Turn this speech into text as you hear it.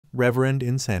Reverend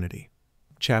Insanity.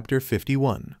 Chapter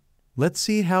 51. Let's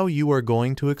see how you are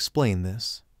going to explain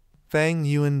this. Fang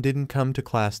Yuan didn't come to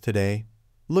class today.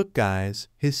 Look guys,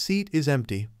 his seat is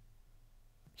empty.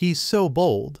 He's so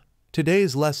bold.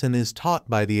 Today's lesson is taught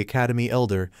by the Academy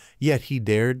Elder, yet he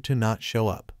dared to not show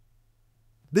up.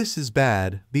 This is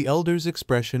bad. The Elder's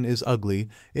expression is ugly.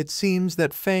 It seems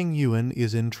that Fang Yuan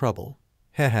is in trouble.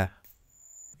 Heh.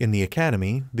 In the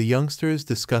academy, the youngsters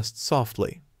discussed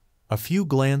softly. A few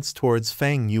glanced towards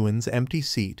Fang Yuan's empty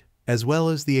seat, as well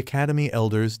as the Academy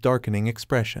Elder's darkening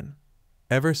expression.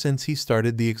 Ever since he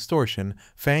started the extortion,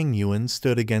 Fang Yuan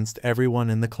stood against everyone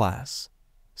in the class.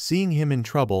 Seeing him in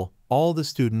trouble, all the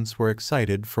students were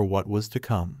excited for what was to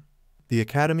come. The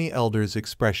Academy Elder's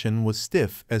expression was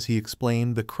stiff as he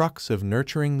explained the crux of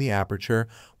nurturing the aperture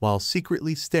while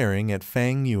secretly staring at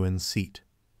Fang Yuan's seat.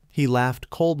 He laughed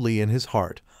coldly in his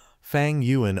heart. Fang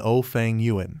Yuan, oh Fang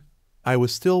Yuan. I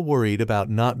was still worried about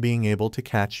not being able to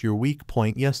catch your weak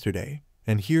point yesterday,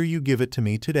 and here you give it to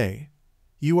me today.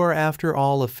 You are after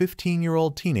all a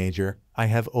 15-year-old teenager. I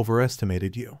have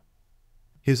overestimated you.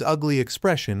 His ugly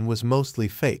expression was mostly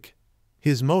fake.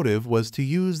 His motive was to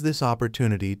use this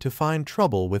opportunity to find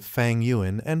trouble with Fang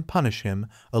Yuan and punish him,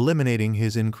 eliminating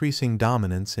his increasing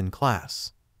dominance in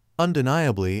class.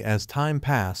 Undeniably, as time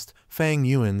passed, Fang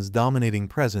Yuan's dominating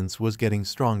presence was getting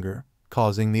stronger,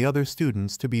 causing the other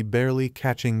students to be barely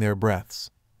catching their breaths.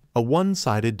 A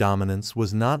one-sided dominance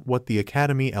was not what the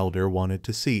Academy Elder wanted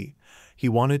to see. He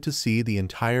wanted to see the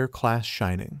entire class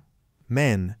shining.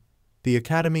 Men. The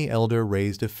Academy Elder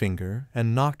raised a finger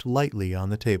and knocked lightly on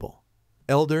the table.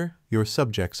 Elder, your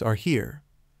subjects are here.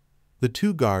 The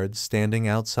two guards standing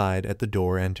outside at the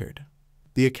door entered.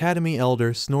 The Academy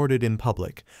Elder snorted in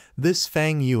public. This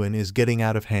Fang Yuan is getting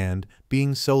out of hand,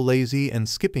 being so lazy and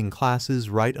skipping classes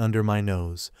right under my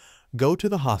nose. Go to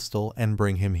the hostel and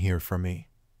bring him here for me.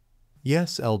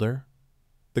 Yes, Elder.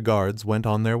 The guards went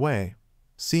on their way.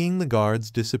 Seeing the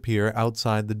guards disappear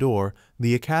outside the door,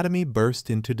 the academy burst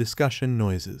into discussion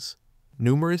noises.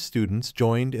 Numerous students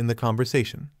joined in the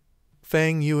conversation.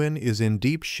 Fang Yuan is in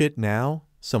deep shit now,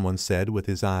 someone said with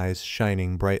his eyes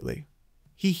shining brightly.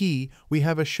 Hee, we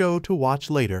have a show to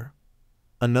watch later.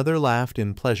 Another laughed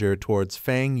in pleasure towards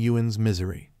Fang Yuan's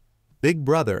misery. Big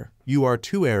brother, you are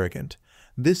too arrogant.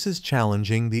 This is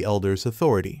challenging the Elder's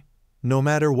authority. No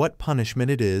matter what punishment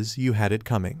it is, you had it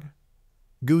coming.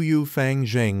 Guyu Fang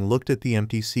Zheng looked at the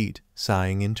empty seat,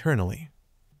 sighing internally.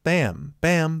 Bam,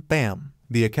 bam, bam.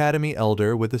 The Academy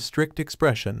Elder, with a strict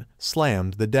expression,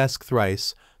 slammed the desk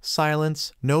thrice.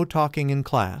 Silence, no talking in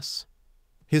class.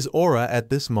 His aura at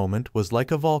this moment was like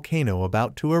a volcano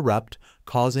about to erupt,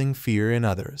 causing fear in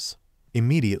others.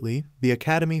 Immediately, the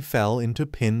academy fell into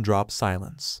pin-drop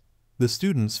silence. The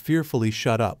students fearfully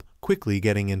shut up, quickly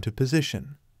getting into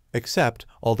position. Except,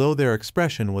 although their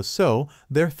expression was so,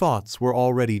 their thoughts were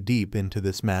already deep into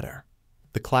this matter.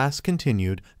 The class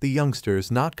continued, the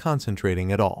youngsters not concentrating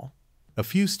at all. A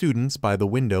few students by the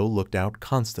window looked out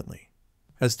constantly.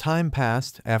 As time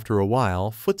passed, after a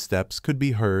while, footsteps could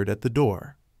be heard at the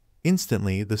door.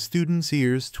 Instantly, the students'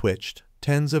 ears twitched,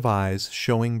 tens of eyes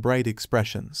showing bright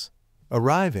expressions.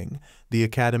 Arriving, the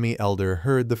Academy Elder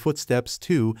heard the footsteps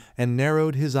too and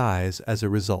narrowed his eyes as a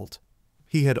result.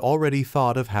 He had already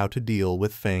thought of how to deal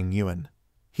with Fang Yuan.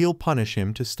 He'll punish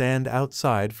him to stand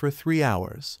outside for 3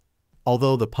 hours.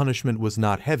 Although the punishment was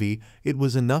not heavy, it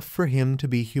was enough for him to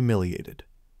be humiliated.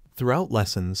 Throughout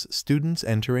lessons, students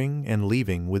entering and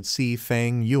leaving would see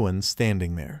Fang Yuan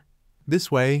standing there.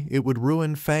 This way, it would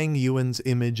ruin Fang Yuan's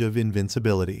image of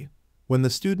invincibility. When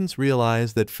the students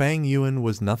realized that Fang Yuan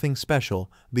was nothing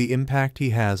special, the impact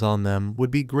he has on them would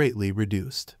be greatly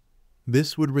reduced.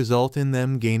 This would result in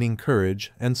them gaining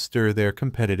courage and stir their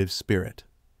competitive spirit.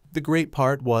 The great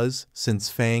part was, since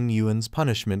Fang Yuan's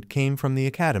punishment came from the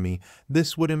academy,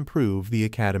 this would improve the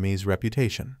academy's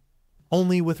reputation.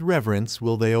 Only with reverence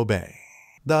will they obey.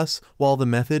 Thus, while the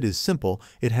method is simple,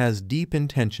 it has deep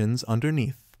intentions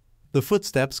underneath. The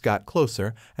footsteps got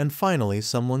closer, and finally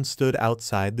someone stood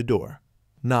outside the door.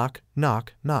 Knock,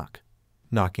 knock, knock.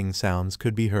 Knocking sounds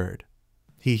could be heard.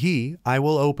 Hee, I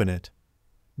will open it.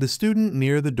 The student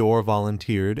near the door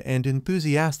volunteered and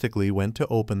enthusiastically went to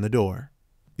open the door.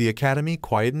 The academy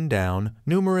quietened down,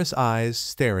 numerous eyes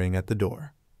staring at the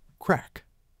door. Crack.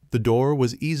 The door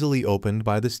was easily opened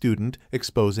by the student,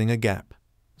 exposing a gap.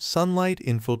 Sunlight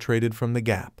infiltrated from the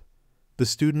gap. The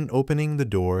student opening the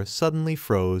door suddenly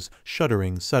froze,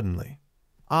 shuddering suddenly.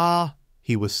 Ah!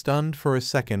 He was stunned for a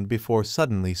second before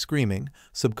suddenly screaming,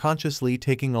 subconsciously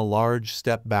taking a large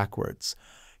step backwards.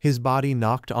 His body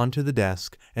knocked onto the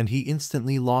desk, and he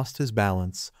instantly lost his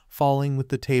balance, falling with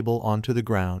the table onto the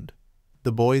ground.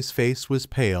 The boy's face was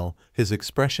pale, his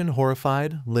expression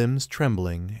horrified, limbs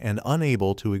trembling, and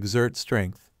unable to exert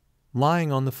strength.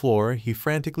 Lying on the floor, he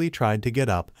frantically tried to get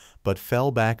up, but fell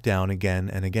back down again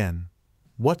and again.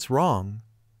 "What's wrong?"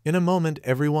 In a moment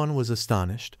everyone was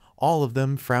astonished, all of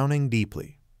them frowning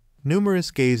deeply. Numerous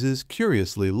gazes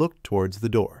curiously looked towards the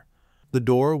door. The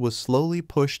door was slowly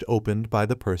pushed open by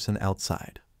the person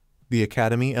outside. The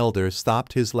academy elder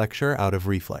stopped his lecture out of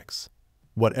reflex.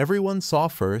 What everyone saw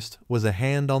first was a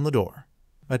hand on the door,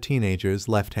 a teenager's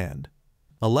left hand.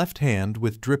 A left hand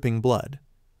with dripping blood.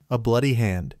 A bloody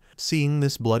hand. Seeing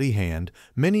this bloody hand,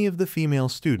 many of the female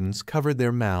students covered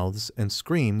their mouths and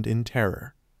screamed in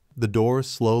terror. The door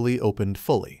slowly opened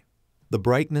fully. The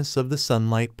brightness of the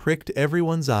sunlight pricked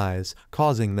everyone's eyes,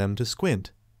 causing them to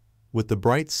squint. With the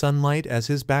bright sunlight as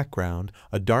his background,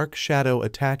 a dark shadow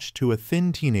attached to a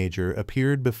thin teenager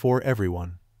appeared before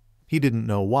everyone. He didn't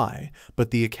know why,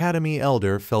 but the academy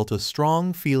elder felt a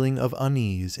strong feeling of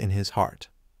unease in his heart.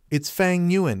 "It's Fang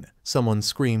Yuan!" someone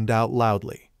screamed out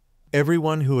loudly.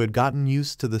 Everyone who had gotten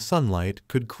used to the sunlight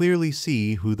could clearly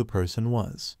see who the person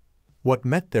was. What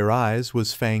met their eyes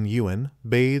was Fang Yuan,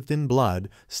 bathed in blood,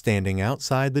 standing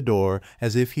outside the door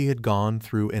as if he had gone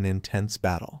through an intense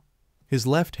battle. His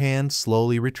left hand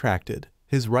slowly retracted,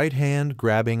 his right hand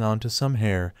grabbing onto some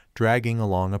hair, dragging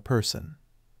along a person.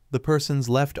 The person's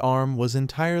left arm was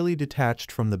entirely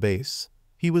detached from the base.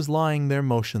 He was lying there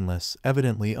motionless,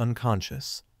 evidently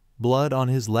unconscious. Blood on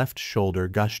his left shoulder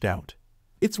gushed out.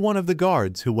 "It's one of the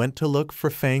guards who went to look for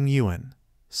Fang Yuan."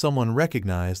 Someone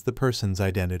recognized the person's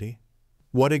identity.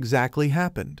 What exactly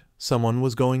happened? Someone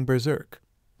was going berserk.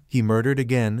 He murdered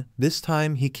again. This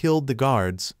time he killed the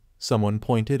guards. Someone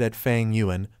pointed at Fang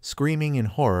Yuan, screaming in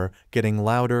horror, getting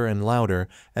louder and louder,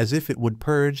 as if it would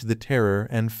purge the terror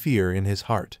and fear in his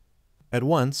heart. At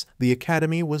once, the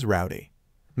academy was rowdy.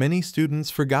 Many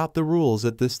students forgot the rules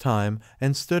at this time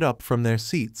and stood up from their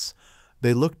seats.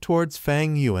 They looked towards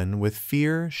Fang Yuan with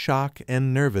fear, shock,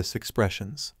 and nervous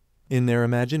expressions. In their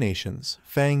imaginations,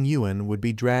 Fang Yuan would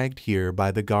be dragged here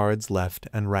by the guards left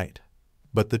and right.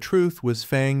 But the truth was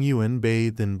Fang Yuan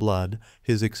bathed in blood,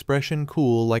 his expression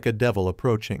cool like a devil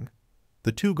approaching.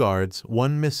 The two guards,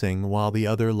 one missing while the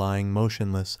other lying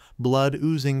motionless, blood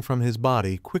oozing from his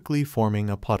body, quickly forming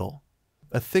a puddle.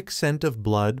 A thick scent of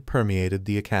blood permeated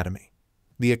the academy.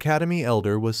 The academy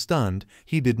elder was stunned.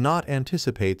 He did not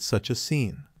anticipate such a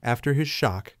scene. After his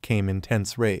shock came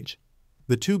intense rage.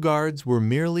 The two guards were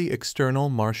merely external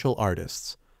martial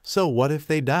artists. So what if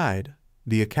they died?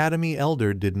 The academy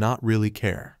elder did not really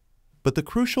care. But the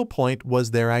crucial point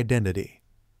was their identity.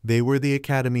 They were the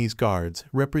academy's guards,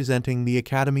 representing the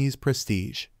academy's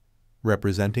prestige,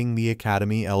 representing the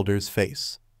academy elder's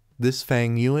face. This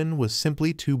Fang Yuan was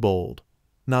simply too bold.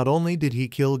 Not only did he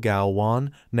kill Gao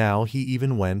Wan, now he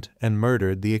even went and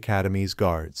murdered the academy's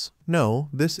guards. No,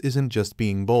 this isn't just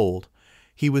being bold.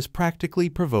 He was practically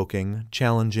provoking,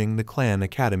 challenging the clan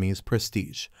academy's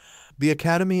prestige. The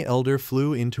academy elder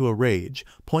flew into a rage,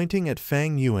 pointing at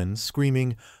Fang Yuan,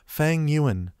 screaming, "Fang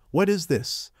Yuan, what is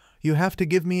this? You have to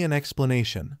give me an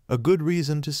explanation, a good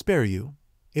reason to spare you.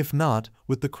 If not,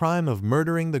 with the crime of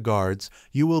murdering the guards,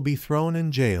 you will be thrown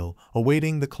in jail,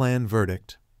 awaiting the clan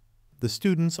verdict." The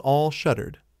students all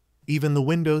shuddered. Even the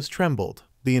windows trembled,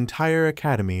 the entire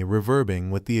academy reverberating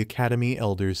with the academy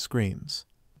elder's screams.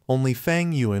 Only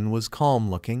Fang Yuan was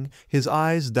calm-looking, his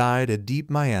eyes dyed a deep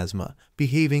miasma,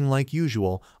 behaving like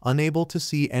usual, unable to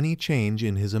see any change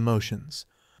in his emotions.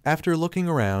 After looking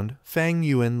around, Fang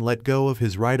Yuan let go of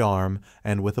his right arm,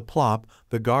 and with a plop,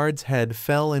 the guard's head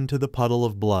fell into the puddle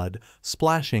of blood,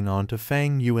 splashing onto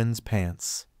Fang Yuan's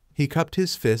pants. He cupped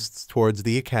his fists towards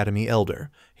the academy elder,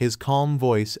 his calm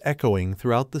voice echoing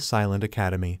throughout the silent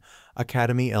academy.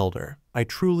 "Academy elder, I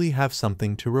truly have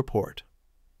something to report.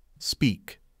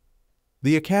 Speak."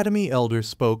 The academy elder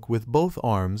spoke with both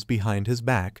arms behind his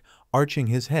back, arching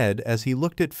his head as he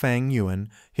looked at Fang Yuan,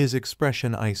 his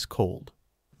expression ice cold.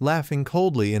 Laughing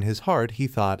coldly in his heart, he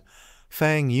thought,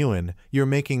 "Fang Yuan, you're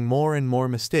making more and more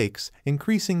mistakes,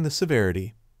 increasing the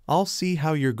severity. I'll see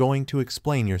how you're going to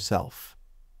explain yourself."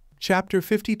 Chapter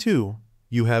 52.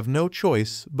 You have no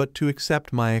choice but to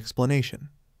accept my explanation.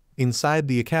 Inside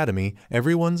the academy,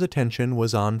 everyone's attention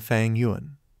was on Fang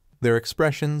Yuan. Their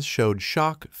expressions showed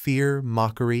shock, fear,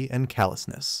 mockery, and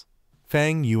callousness.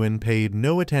 Fang Yuan paid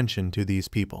no attention to these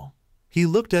people. He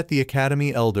looked at the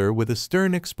academy elder with a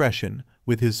stern expression,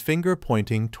 with his finger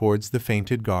pointing towards the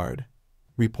fainted guard.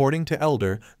 Reporting to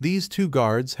elder, these two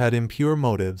guards had impure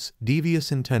motives,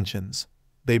 devious intentions.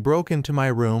 They broke into my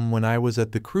room when I was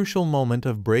at the crucial moment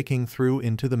of breaking through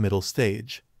into the middle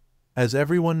stage. As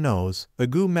everyone knows, a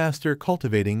Gu master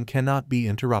cultivating cannot be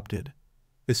interrupted.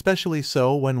 especially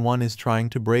so when one is trying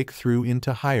to break through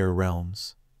into higher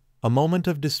realms. A moment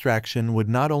of distraction would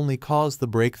not only cause the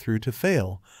breakthrough to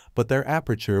fail, but their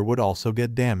aperture would also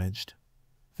get damaged.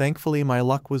 Thankfully my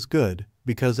luck was good,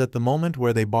 because at the moment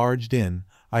where they barged in,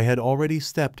 I had already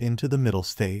stepped into the middle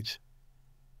stage.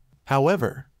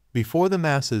 However, before the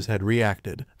masses had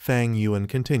reacted, Fang Yuan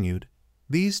continued,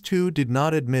 these two did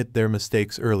not admit their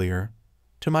mistakes earlier.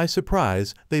 To my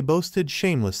surprise, they boasted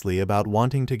shamelessly about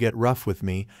wanting to get rough with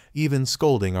me, even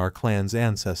scolding our clan's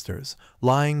ancestors,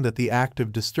 lying that the act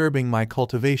of disturbing my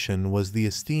cultivation was the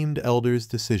esteemed elder's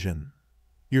decision.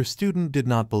 Your student did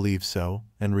not believe so,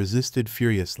 and resisted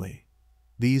furiously.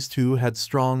 These two had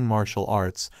strong martial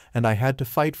arts, and I had to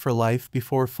fight for life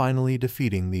before finally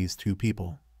defeating these two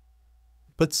people.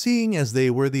 But seeing as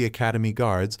they were the academy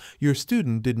guards, your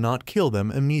student did not kill them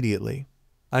immediately.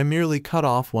 I merely cut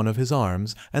off one of his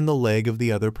arms and the leg of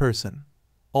the other person.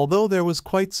 Although there was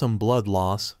quite some blood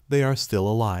loss, they are still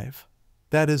alive.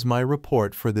 That is my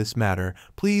report for this matter.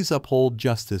 Please uphold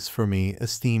justice for me,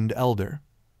 esteemed elder.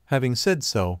 Having said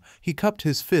so, he cupped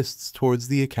his fists towards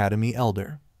the academy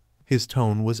elder. His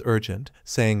tone was urgent,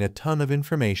 saying a ton of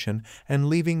information and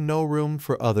leaving no room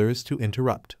for others to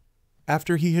interrupt.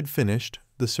 After he had finished,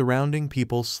 the surrounding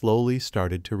people slowly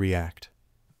started to react.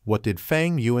 What did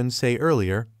Fang Yuan say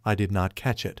earlier? I did not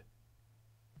catch it.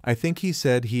 I think he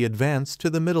said he advanced to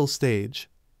the middle stage.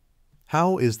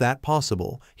 How is that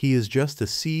possible? He is just a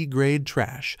C-grade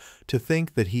trash. To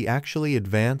think that he actually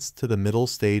advanced to the middle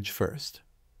stage first.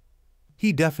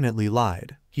 He definitely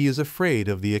lied. He is afraid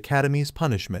of the academy's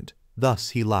punishment. Thus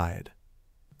he lied.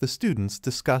 The students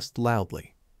discussed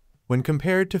loudly. When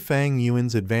compared to Fang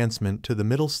Yuan's advancement to the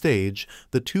middle stage,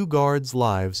 the two guards'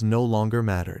 lives no longer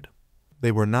mattered.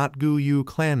 They were not Gu Yu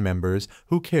clan members.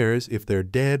 Who cares if they're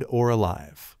dead or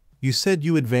alive? You said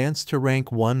you advanced to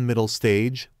rank 1 middle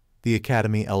stage? The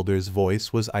academy elder's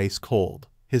voice was ice cold,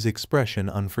 his expression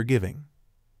unforgiving.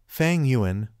 Fang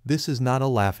Yuan, this is not a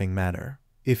laughing matter.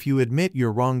 If you admit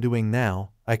your wrongdoing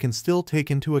now, I can still take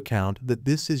into account that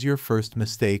this is your first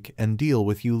mistake and deal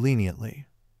with you leniently.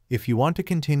 If you want to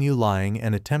continue lying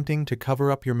and attempting to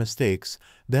cover up your mistakes,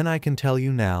 then I can tell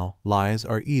you now, lies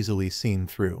are easily seen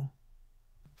through.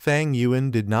 Fang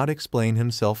Yuan did not explain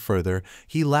himself further.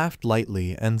 He laughed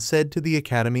lightly and said to the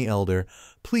academy elder,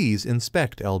 "Please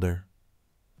inspect, elder."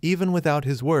 Even without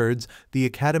his words, the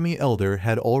academy elder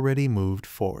had already moved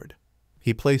forward.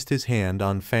 He placed his hand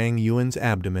on Fang Yuan's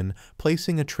abdomen,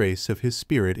 placing a trace of his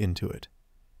spirit into it.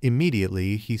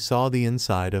 Immediately, he saw the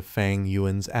inside of Fang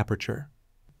Yuan's aperture.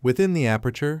 Within the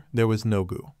aperture, there was no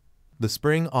Gu. The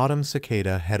spring-autumn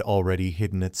cicada had already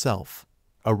hidden itself.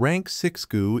 A rank 6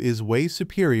 Gu is way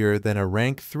superior than a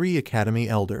rank 3 academy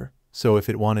elder, so if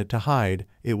it wanted to hide,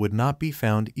 it would not be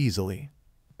found easily.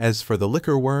 As for the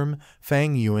liquor worm,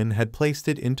 Fang Yuan had placed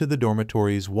it into the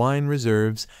dormitory's wine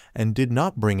reserves and did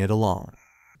not bring it along.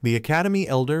 The academy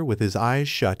elder, with his eyes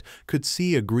shut, could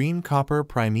see a green-copper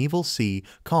primeval sea,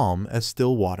 calm as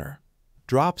still water.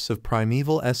 Drops of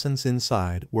primeval essence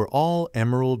inside were all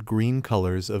emerald green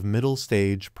colors of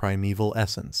middle-stage primeval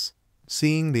essence.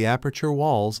 Seeing the aperture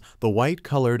walls, the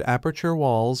white-colored aperture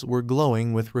walls were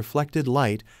glowing with reflected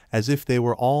light as if they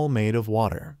were all made of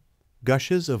water.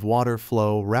 Gushes of water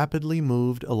flow rapidly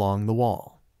moved along the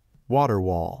wall. Water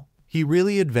wall. He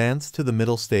really advanced to the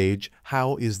middle stage.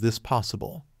 How is this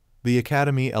possible? The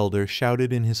academy elder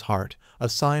shouted in his heart, a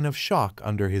sign of shock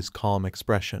under his calm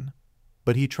expression.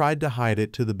 But he tried to hide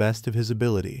it to the best of his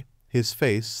ability, his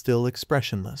face still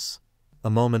expressionless. A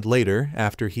moment later,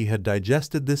 after he had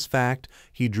digested this fact,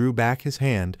 he drew back his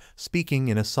hand, speaking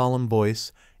in a solemn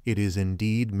voice, "It is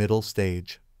indeed middle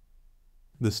stage."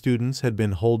 The students had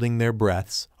been holding their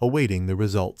breaths, awaiting the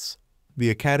results.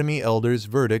 The academy elder's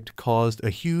verdict caused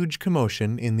a huge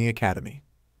commotion in the academy.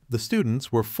 The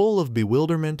students were full of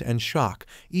bewilderment and shock,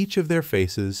 each of their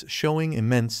faces showing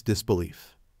immense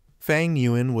disbelief. Fang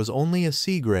Yuan was only a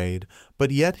C grade, but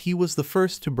yet he was the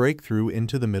first to break through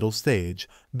into the middle stage.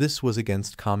 This was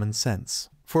against common sense.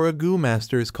 For a Gu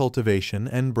master's cultivation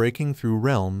and breaking through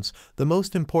realms, the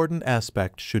most important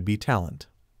aspect should be talent.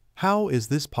 How is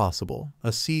this possible?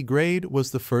 A C grade was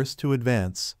the first to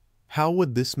advance. How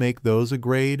would this make those A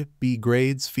grade, B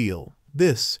grades feel?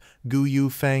 This, Gu Yu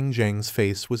Fang Zheng's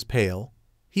face was pale.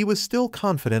 He was still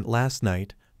confident last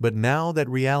night, but now that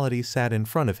reality sat in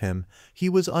front of him, he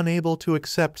was unable to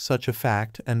accept such a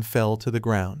fact and fell to the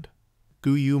ground.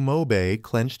 Gu Yu Mobei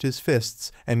clenched his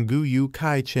fists, and Gu Yu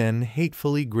Kai Chen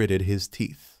hatefully gritted his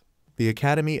teeth. The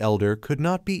academy elder could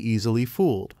not be easily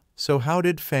fooled, so how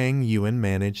did Fang Yuan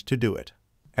manage to do it?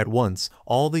 At once,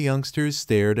 all the youngsters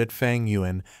stared at Fang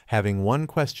Yuan, having one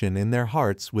question in their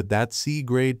hearts: with that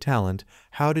C-grade talent,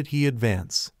 how did he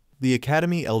advance? The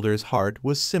Academy Elder's heart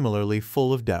was similarly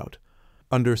full of doubt.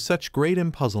 Under such great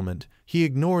empuzzlement, he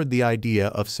ignored the idea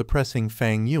of suppressing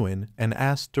Fang Yuan and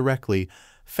asked directly,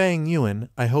 "Fang Yuan,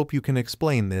 I hope you can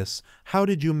explain this. How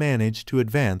did you manage to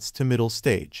advance to middle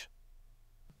stage?"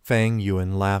 Fang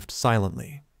Yuan laughed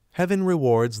silently. "Heaven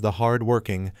rewards the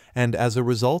hard-working, and as a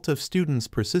result of students'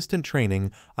 persistent training,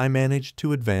 I managed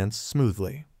to advance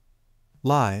smoothly."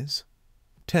 Lies.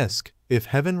 Tesk, if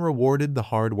heaven rewarded the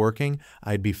hard-working,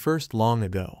 I'd be first long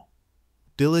ago.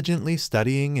 Diligently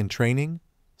studying and training?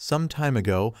 Some time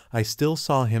ago, I still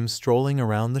saw him strolling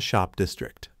around the shop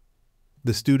district.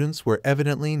 The students were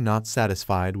evidently not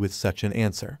satisfied with such an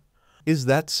answer. "Is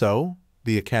that so?"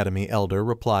 The Academy Elder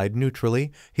replied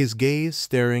neutrally, his gaze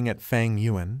staring at Fang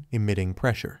Yuan, emitting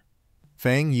pressure.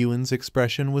 Fang Yuan's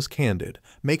expression was candid,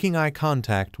 making eye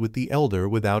contact with the Elder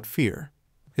without fear.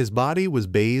 His body was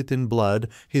bathed in blood,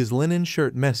 his linen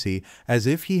shirt messy, as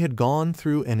if he had gone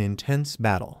through an intense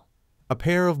battle. A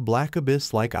pair of black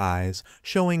abyss-like eyes,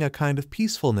 showing a kind of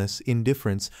peacefulness,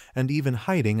 indifference, and even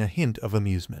hiding a hint of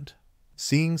amusement.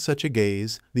 Seeing such a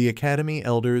gaze, the Academy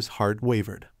Elder's heart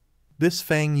wavered. This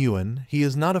Fang Yuan, he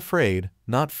is not afraid,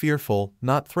 not fearful,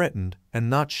 not threatened,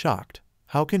 and not shocked.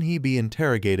 How can he be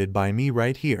interrogated by me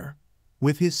right here?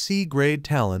 With his C-grade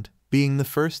talent, being the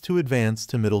first to advance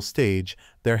to middle stage,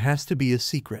 there has to be a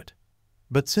secret.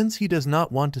 But since he does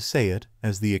not want to say it,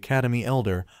 as the Academy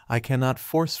Elder, I cannot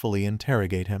forcefully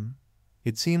interrogate him.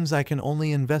 It seems I can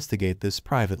only investigate this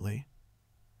privately.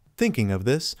 Thinking of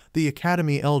this, the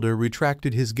Academy Elder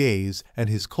retracted his gaze, and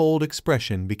his cold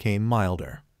expression became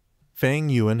milder. Fang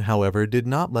Yuan, however, did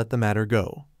not let the matter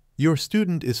go. "Your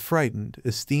student is frightened,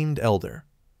 esteemed Elder.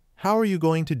 How are you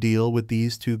going to deal with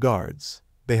these two guards?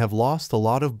 They have lost a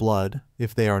lot of blood.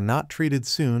 If they are not treated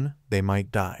soon, they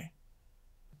might die."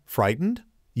 "Frightened?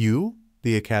 You?"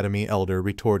 the Academy Elder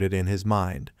retorted in his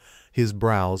mind. His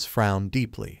brows frowned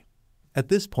deeply. At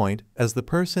this point, as the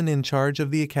person in charge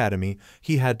of the Academy,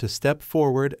 he had to step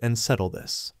forward and settle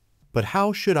this. "But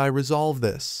how should I resolve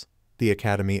this?" The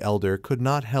Academy Elder could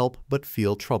not help but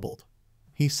feel troubled.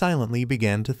 He silently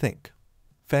began to think.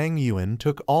 Fang Yuan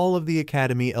took all of the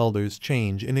Academy Elder's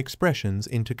change in expressions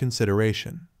into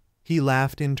consideration. He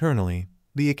laughed internally.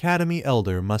 The Academy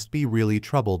Elder must be really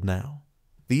troubled now.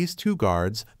 These two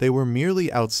guards, they were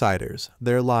merely outsiders,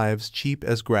 their lives cheap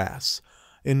as grass.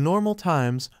 In normal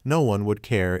times, no one would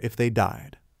care if they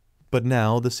died. But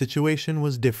now the situation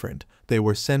was different. They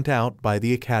were sent out by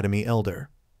the Academy Elder.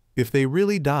 If they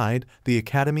really died, the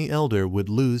Academy Elder would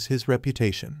lose his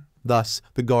reputation. Thus,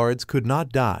 the guards could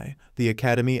not die. The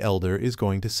Academy Elder is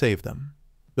going to save them.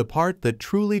 The part that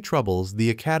truly troubles the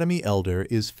Academy Elder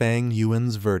is Fang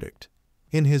Yuan's verdict.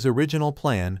 In his original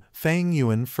plan, Fang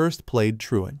Yuan first played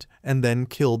truant, and then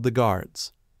killed the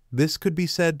guards. This could be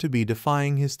said to be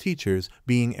defying his teachers,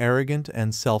 being arrogant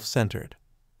and self-centered.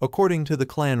 According to the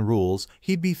clan rules,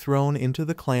 he'd be thrown into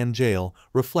the clan jail,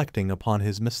 reflecting upon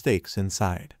his mistakes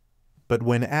inside. But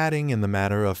when adding in the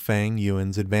matter of Fang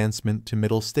Yuan's advancement to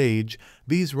middle stage,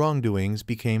 these wrongdoings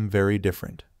became very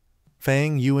different.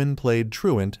 Fang Yuan played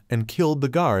truant and killed the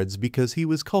guards because he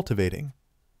was cultivating.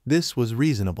 This was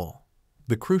reasonable.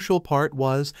 The crucial part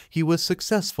was he was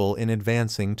successful in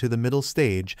advancing to the middle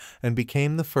stage and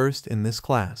became the first in this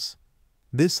class.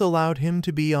 This allowed him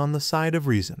to be on the side of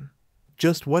reason.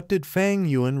 Just what did Fang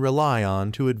Yuan rely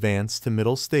on to advance to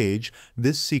middle stage?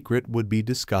 This secret would be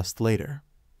discussed later.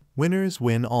 Winners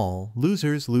win all,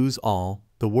 losers lose all.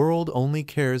 The world only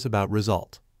cares about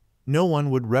result. No one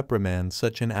would reprimand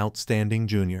such an outstanding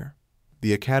junior.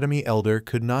 The Academy Elder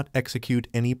could not execute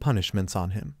any punishments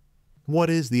on him. What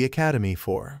is the Academy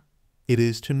for? It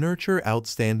is to nurture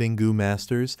outstanding Gu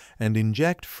masters and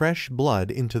inject fresh blood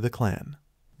into the clan.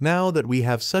 Now that we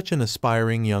have such an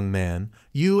aspiring young man,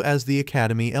 you as the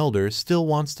Academy Elder still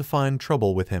wants to find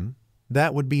trouble with him.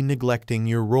 That would be neglecting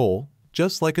your role.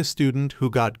 Just like a student who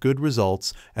got good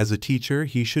results, as a teacher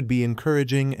he should be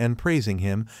encouraging and praising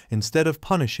him instead of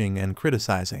punishing and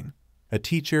criticizing. A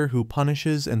teacher who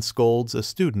punishes and scolds a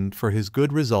student for his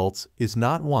good results is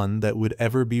not one that would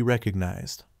ever be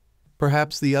recognized.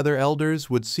 Perhaps the other elders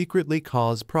would secretly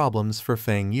cause problems for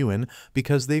Fang Yuan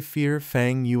because they fear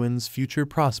Fang Yuan's future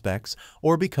prospects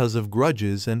or because of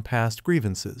grudges and past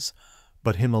grievances.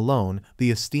 But him alone,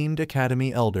 the esteemed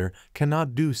Academy Elder,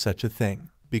 cannot do such a thing.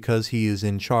 Because he is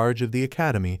in charge of the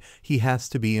Academy, he has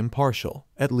to be impartial,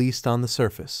 at least on the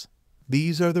surface.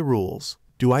 These are the rules.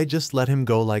 Do I just let him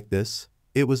go like this?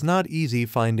 It was not easy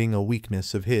finding a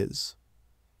weakness of his.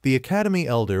 The Academy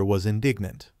Elder was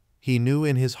indignant. He knew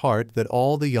in his heart that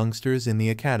all the youngsters in the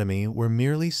academy were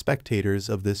merely spectators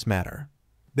of this matter.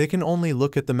 They can only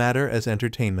look at the matter as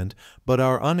entertainment, but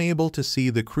are unable to see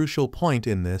the crucial point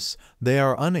in this. They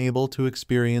are unable to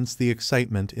experience the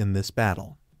excitement in this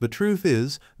battle. The truth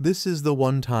is, this is the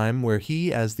one time where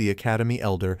he, as the academy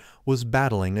elder, was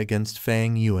battling against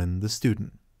Fang Yuan, the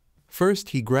student. First,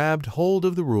 he grabbed hold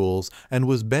of the rules and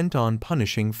was bent on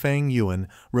punishing Fang Yuan,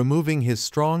 removing his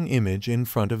strong image in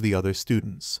front of the other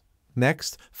students.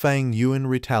 Next, Fang Yuan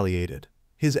retaliated.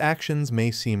 His actions may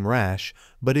seem rash,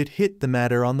 but it hit the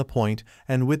matter on the point,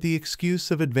 and with the excuse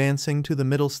of advancing to the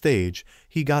middle stage,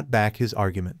 he got back his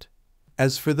argument.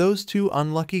 As for those two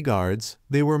unlucky guards,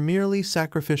 they were merely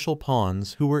sacrificial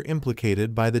pawns who were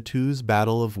implicated by the two's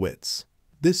battle of wits.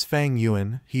 This Fang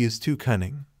Yuan, he is too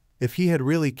cunning. If he had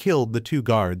really killed the two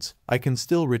guards, I can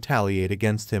still retaliate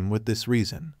against him with this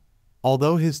reason.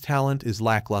 Although his talent is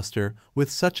lackluster,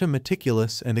 with such a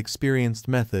meticulous and experienced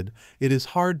method, it is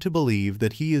hard to believe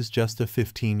that he is just a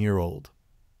 15-year-old.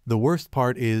 The worst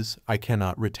part is, I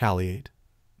cannot retaliate.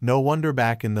 No wonder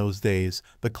back in those days,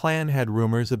 the clan had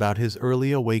rumors about his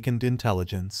early awakened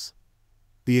intelligence.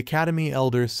 The academy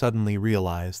elder suddenly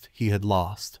realized he had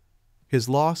lost. His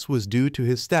loss was due to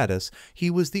his status. He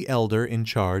was the elder in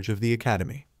charge of the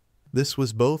academy. This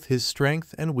was both his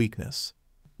strength and weakness.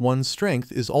 One's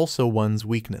strength is also one's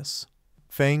weakness.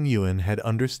 Fang Yuan had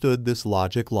understood this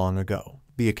logic long ago.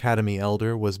 The academy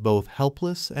elder was both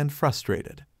helpless and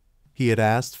frustrated. He had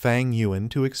asked Fang Yuan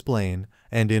to explain,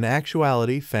 and in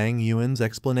actuality Fang Yuan's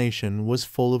explanation was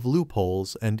full of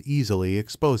loopholes and easily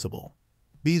exposable.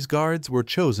 These guards were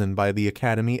chosen by the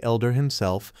academy elder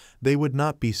himself. They would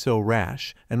not be so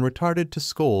rash and retarded to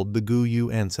scold the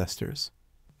Guyu ancestors.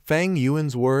 Fang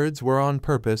Yuan's words were on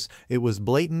purpose. It was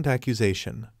blatant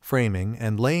accusation, framing,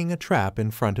 and laying a trap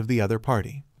in front of the other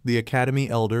party. The academy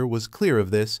elder was clear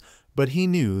of this, but he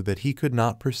knew that he could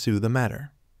not pursue the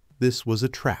matter. This was a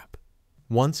trap.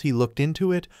 Once he looked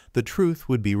into it, the truth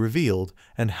would be revealed,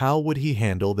 and how would he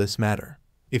handle this matter?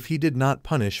 If he did not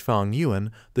punish Fang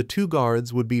Yuan, the two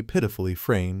guards would be pitifully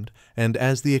framed, and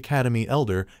as the academy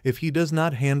elder, if he does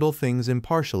not handle things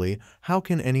impartially, how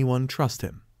can anyone trust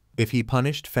him? If he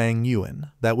punished Fang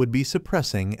Yuan, that would be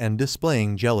suppressing and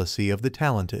displaying jealousy of the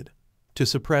talented. To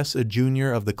suppress a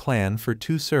junior of the clan for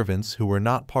two servants who were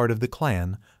not part of the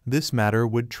clan, this matter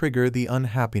would trigger the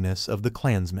unhappiness of the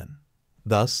clansmen.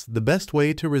 Thus, the best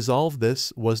way to resolve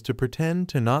this was to pretend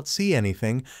to not see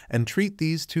anything and treat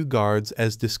these two guards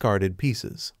as discarded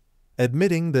pieces,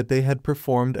 admitting that they had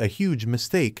performed a huge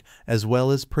mistake as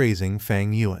well as praising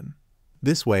Fang Yuan.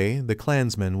 This way, the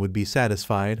clansmen would be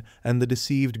satisfied, and the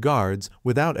deceived guards,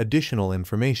 without additional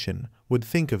information, would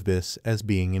think of this as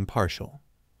being impartial.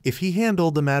 If he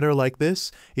handled the matter like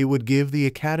this, it would give the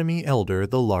academy elder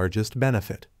the largest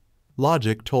benefit.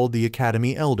 Logic told the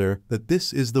academy elder that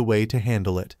this is the way to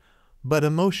handle it, but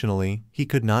emotionally, he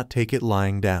could not take it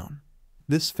lying down.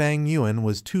 This Fang Yuan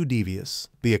was too devious.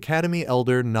 The academy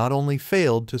elder not only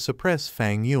failed to suppress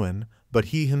Fang Yuan, but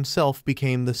he himself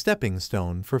became the stepping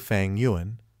stone for Fang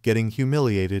Yuan, getting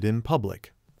humiliated in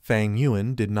public. Fang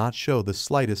Yuan did not show the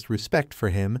slightest respect for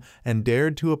him and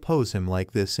dared to oppose him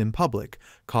like this in public,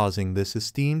 causing this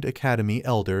esteemed academy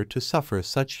elder to suffer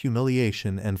such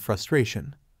humiliation and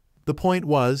frustration. The point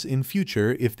was, in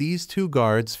future, if these two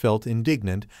guards felt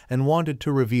indignant and wanted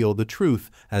to reveal the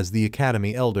truth as the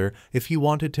academy elder, if he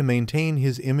wanted to maintain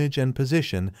his image and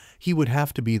position, he would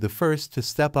have to be the first to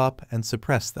step up and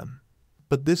suppress them.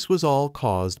 But this was all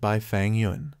caused by Fang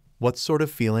Yuan. What sort of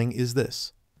feeling is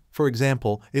this? For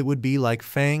example, it would be like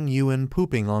Fang Yuan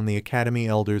pooping on the academy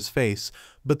elder's face,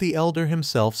 but the elder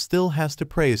himself still has to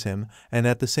praise him and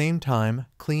at the same time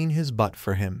clean his butt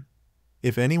for him.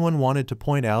 If anyone wanted to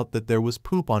point out that there was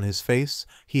poop on his face,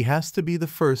 he has to be the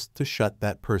first to shut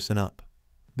that person up.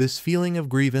 This feeling of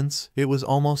grievance, it was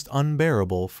almost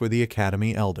unbearable for the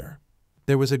academy elder.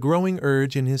 There was a growing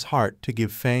urge in his heart to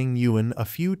give Fang Yuan a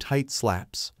few tight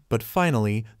slaps, but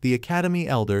finally the academy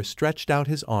elder stretched out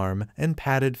his arm and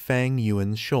patted Fang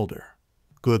Yuan's shoulder.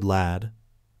 "Good lad."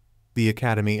 The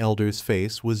academy elder's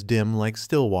face was dim like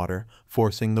still water,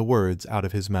 forcing the words out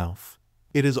of his mouth.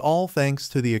 "It is all thanks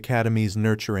to the academy's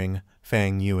nurturing,"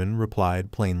 Fang Yuan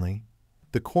replied plainly.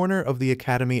 The corner of the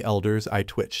academy elder's eye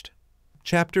twitched.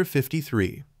 Chapter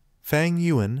 53. Fang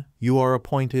Yuan, you are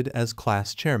appointed as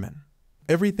class chairman.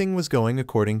 Everything was going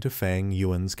according to Fang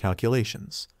Yuan's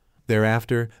calculations.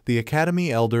 Thereafter, the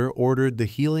academy elder ordered the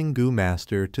healing Gu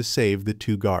master to save the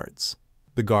two guards.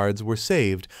 The guards were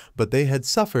saved, but they had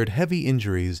suffered heavy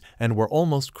injuries and were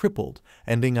almost crippled,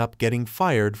 ending up getting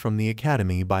fired from the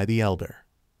academy by the elder.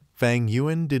 Fang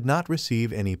Yuan did not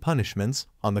receive any punishments.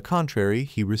 On the contrary,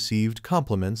 he received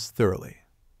compliments thoroughly.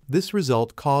 This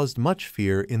result caused much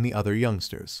fear in the other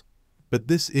youngsters. But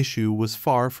this issue was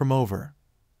far from over.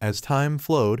 As time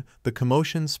flowed, the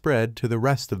commotion spread to the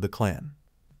rest of the clan.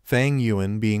 Fang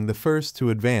Yuan, being the first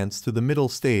to advance to the middle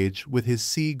stage with his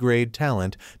C-grade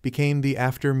talent, became the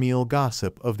after-meal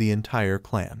gossip of the entire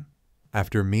clan.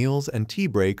 After meals and tea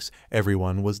breaks,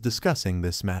 everyone was discussing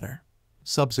this matter.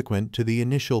 Subsequent to the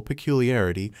initial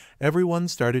peculiarity, everyone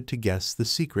started to guess the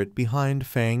secret behind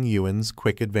Fang Yuan's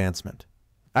quick advancement.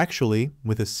 Actually,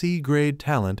 with a C-grade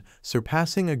talent,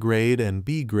 surpassing a grade and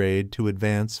B grade to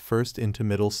advance first into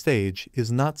middle stage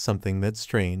is not something that's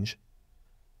strange.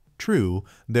 True,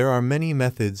 there are many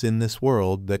methods in this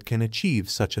world that can achieve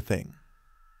such a thing.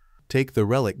 Take the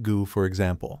relic goo for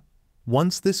example.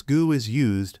 Once this goo is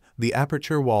used, the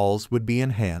aperture walls would be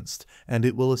enhanced, and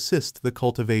it will assist the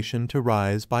cultivation to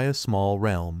rise by a small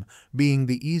realm, being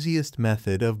the easiest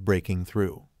method of breaking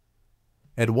through.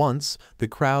 At once, the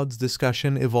crowd's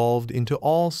discussion evolved into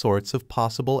all sorts of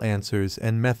possible answers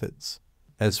and methods.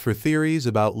 As for theories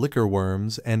about liquor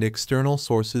worms and external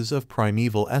sources of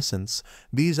primeval essence,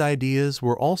 these ideas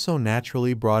were also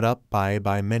naturally brought up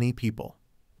by many people.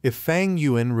 If Fang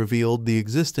Yuan revealed the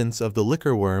existence of the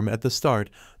liquor worm at the start,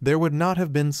 there would not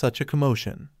have been such a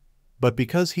commotion. But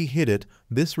because he hid it,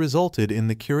 this resulted in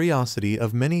the curiosity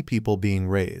of many people being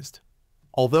raised.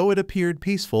 Although it appeared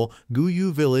peaceful,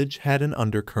 Guyu village had an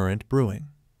undercurrent brewing.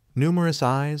 Numerous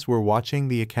eyes were watching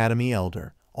the Academy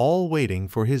Elder, all waiting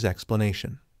for his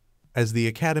explanation. As the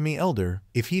Academy Elder,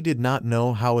 if he did not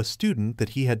know how a student that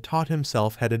he had taught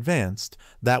himself had advanced,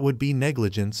 that would be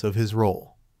negligence of his role.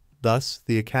 Thus,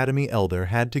 the Academy Elder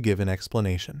had to give an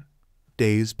explanation.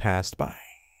 Days passed by.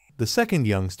 The second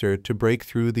youngster to break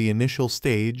through the initial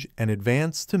stage and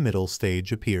advance to middle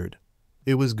stage appeared.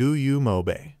 It was Guyu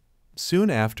Mobe. Soon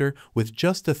after, with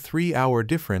just a 3-hour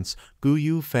difference,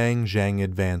 Guyu Fang Zhang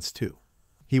advanced too.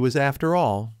 He was, after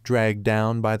all, dragged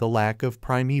down by the lack of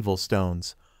primeval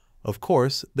stones. Of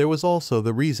course, there was also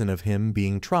the reason of him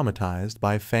being traumatized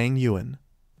by Fang Yuan.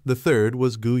 The third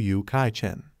was Guyu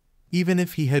Kai-chen. Even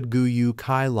if he had Guyu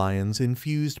Kai Lion's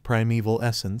infused primeval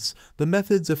essence, the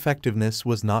method's effectiveness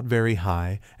was not very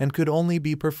high and could only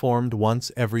be performed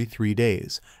once every 3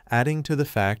 days, adding to the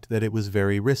fact that it was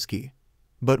very risky.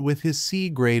 But with his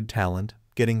C-grade talent,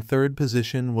 getting third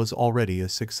position was already a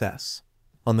success.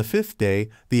 On the 5th day,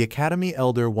 the Academy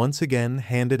Elder once again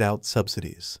handed out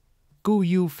subsidies.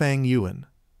 Guyu Fang Yuan.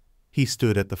 He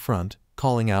stood at the front,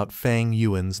 calling out Fang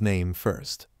Yuan's name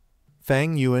first.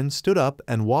 Fang Yuan stood up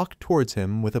and walked towards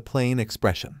him with a plain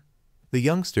expression. The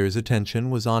youngster's attention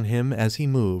was on him as he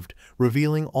moved,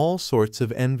 revealing all sorts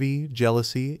of envy,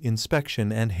 jealousy,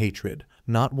 inspection, and hatred.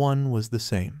 Not one was the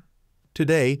same.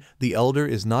 Today, the elder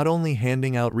is not only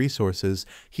handing out resources,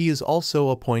 he is also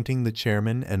appointing the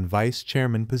chairman and vice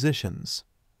chairman positions.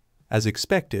 As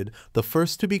expected, the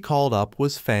first to be called up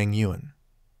was Fang Yuan.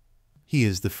 He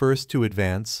is the first to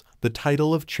advance. The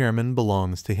title of chairman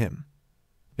belongs to him.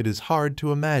 It is hard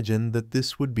to imagine that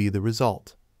this would be the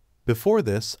result. Before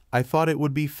this, I thought it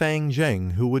would be Fang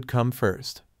Zheng who would come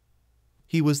first.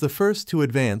 He was the first to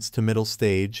advance to middle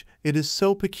stage. It is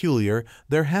so peculiar,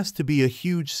 there has to be a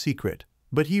huge secret,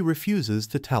 but he refuses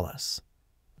to tell us.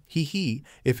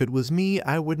 If it was me,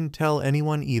 I wouldn't tell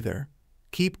anyone either.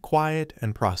 Keep quiet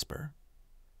and prosper.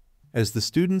 As the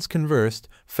students conversed,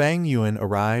 Fang Yuan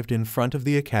arrived in front of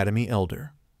the Academy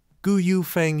Elder. Guyu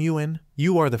Fang Yuan,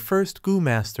 you are the first Gu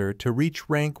Master to reach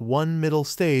rank 1 middle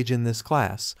stage in this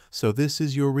class, so this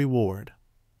is your reward.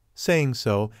 Saying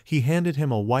so, he handed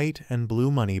him a white and blue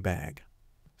money bag.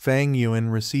 Fang Yuan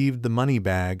received the money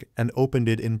bag and opened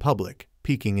it in public,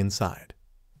 peeking inside.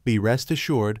 Be rest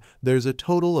assured, there's a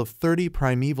total of 30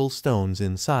 primeval stones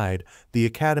inside. The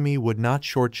Academy would not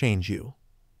shortchange you.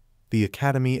 The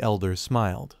Academy Elder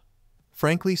smiled.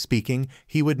 Frankly speaking,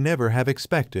 he would never have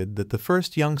expected that the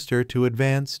first youngster to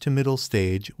advance to middle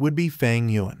stage would be Fang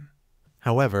Yuan.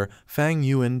 However, Fang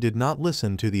Yuan did not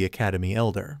listen to the Academy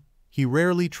Elder. He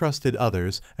rarely trusted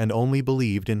others and only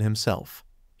believed in himself.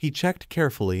 He checked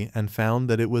carefully and found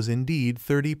that it was indeed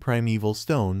 30 primeval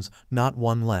stones, not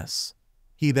one less.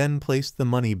 He then placed the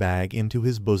money bag into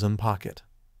his bosom pocket.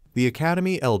 The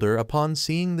Academy Elder, upon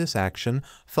seeing this action,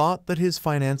 thought that his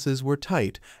finances were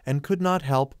tight and could not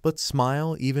help but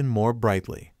smile even more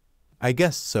brightly. I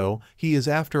guessed so. He is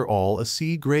after all a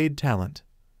C-grade talent.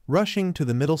 Rushing to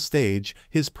the middle stage,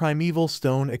 his primeval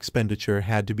stone expenditure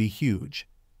had to be huge.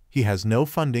 He has no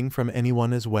funding from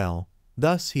anyone as well.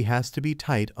 Thus he has to be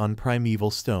tight on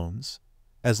primeval stones.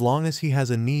 As long as he has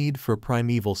a need for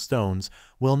primeval stones,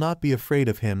 will not be afraid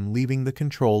of him leaving the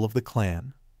control of the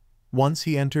clan. Once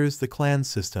he enters the clan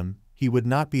system, he would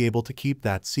not be able to keep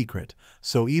that secret,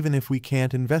 so even if we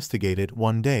can't investigate it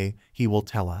one day, he will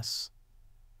tell us.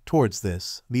 Towards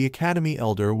this, the Academy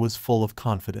Elder was full of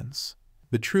confidence.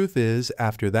 The truth is,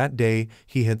 after that day,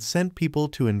 he had sent people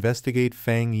to investigate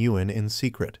Fang Yuan in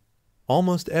secret.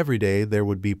 Almost every day there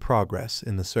would be progress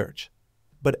in the search.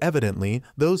 But evidently,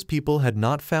 those people had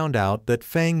not found out that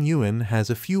Fang Yuan has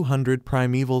a few hundred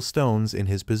primeval stones in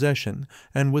his possession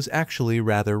and was actually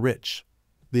rather rich.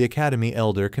 The Academy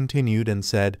Elder continued and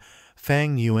said,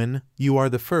 "Fang Yuan, you are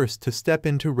the first to step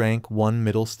into rank 1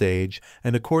 middle stage,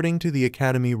 and according to the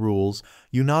Academy rules,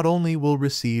 you not only will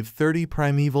receive 30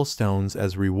 primeval stones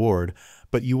as reward,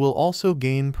 but you will also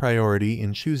gain priority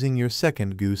in choosing your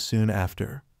second goose soon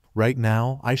after. Right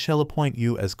now, I shall appoint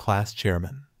you as class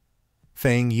chairman."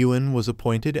 Fang Yuan was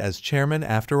appointed as chairman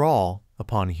after all.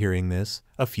 Upon hearing this,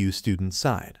 a few students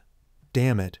sighed.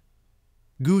 Damn it.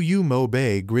 Gu Yu Mo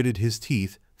Bei gritted his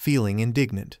teeth, feeling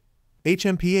indignant.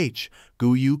 HMPH,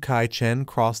 Gu Yu Kai Chen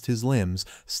crossed his limbs,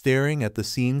 staring at the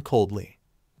scene coldly.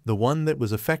 The one that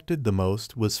was affected the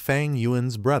most was Fang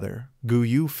Yuan's brother, Gu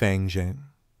Yu Fang Zheng.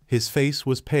 His face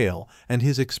was pale, and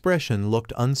his expression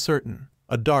looked uncertain,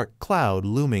 a dark cloud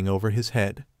looming over his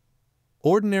head.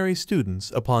 Ordinary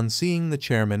students, upon seeing the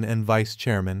chairman and vice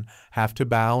chairman, have to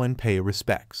bow and pay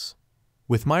respects.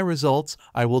 With my results,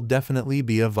 I will definitely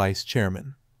be a vice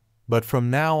chairman. But from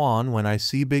now on, when I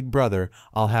see Big Brother,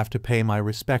 I'll have to pay my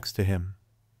respects to him.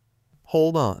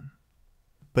 Hold on.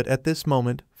 But at this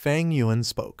moment, Fang Yuan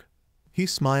spoke. He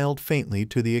smiled faintly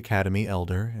to the Academy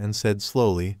Elder and said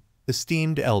slowly,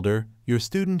 "Esteemed Elder, your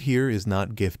student here is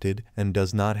not gifted and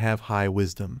does not have high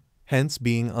wisdom, hence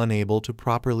being unable to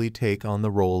properly take on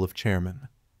the role of chairman.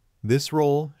 This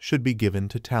role should be given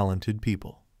to talented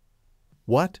people."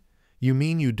 What? You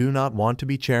mean you do not want to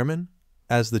be chairman?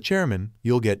 As the chairman,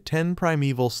 you'll get 10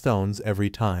 primeval stones every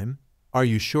time. Are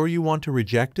you sure you want to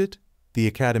reject it? The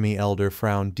Academy Elder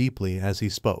frowned deeply as he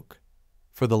spoke.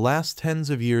 For the last tens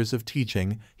of years of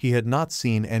teaching, he had not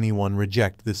seen anyone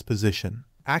reject this position.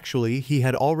 Actually, he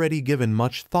had already given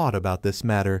much thought about this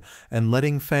matter, and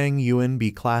letting Fang Yuan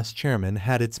be class chairman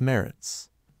had its merits.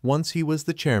 Once he was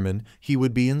the chairman, he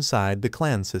would be inside the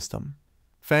clan system.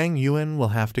 Fang Yuan will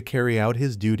have to carry out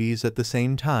his duties at the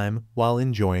same time while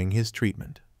enjoying his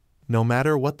treatment. No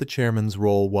matter what the chairman's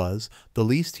role was, the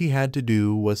least he had to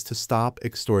do was to stop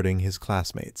extorting his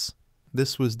classmates.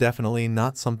 This was definitely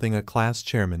not something a class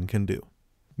chairman can do.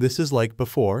 This is like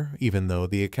before, even though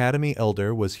the Academy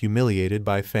Elder was humiliated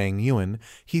by Fang Yuan,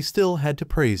 he still had to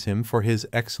praise him for his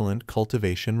excellent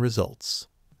cultivation results.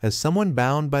 As someone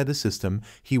bound by the system,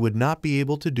 he would not be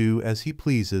able to do as he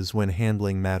pleases when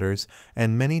handling matters,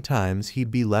 and many times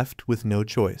he'd be left with no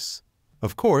choice.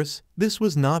 Of course, this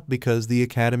was not because the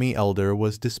Academy Elder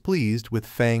was displeased with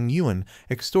Fang Yuan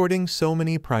extorting so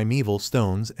many primeval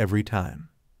stones every time.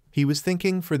 He was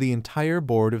thinking for the entire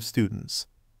board of students.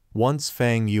 Once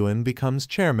Fang Yuan becomes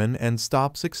chairman and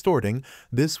stops extorting,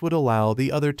 this would allow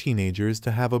the other teenagers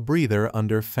to have a breather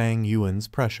under Fang Yuan's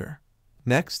pressure.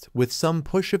 Next, with some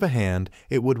push of a hand,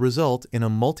 it would result in a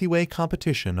multi-way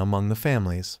competition among the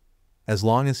families. As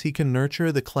long as he can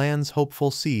nurture the clan's hopeful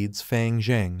seeds Fang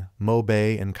Zheng, Mo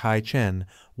Bei, and Kai Chen,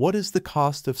 what is the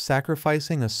cost of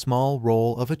sacrificing a small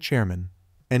role of a chairman?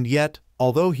 And yet,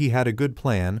 although he had a good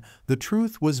plan, the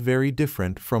truth was very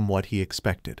different from what he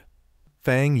expected.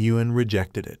 Fang Yuan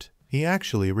rejected it. He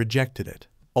actually rejected it.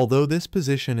 Although this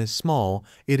position is small,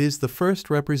 it is the first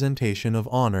representation of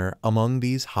honor among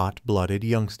these hot-blooded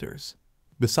youngsters.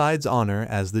 Besides honor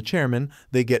as the chairman,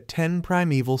 they get 10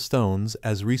 primeval stones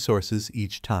as resources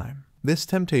each time. This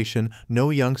temptation, no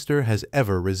youngster has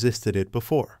ever resisted it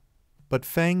before. But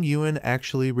Fang Yuan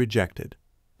actually rejected.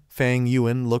 Fang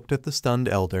Yuan looked at the stunned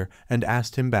elder and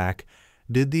asked him back,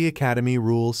 "Did the Academy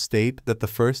rules state that the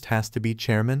first has to be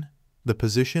chairman? The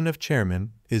position of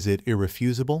chairman, is it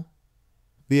irrefusable?"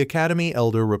 The Academy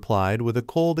Elder replied with a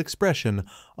cold expression,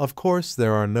 "Of course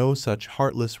there are no such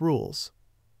heartless rules."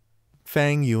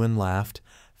 Fang Yuan laughed.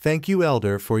 "Thank you,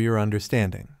 Elder, for your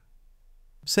understanding."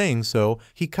 Saying so,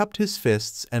 he cupped his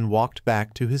fists and walked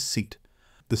back to his seat.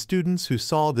 The students who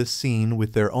saw this scene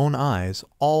with their own eyes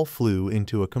all flew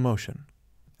into a commotion.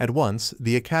 At once,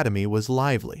 the Academy was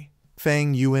lively.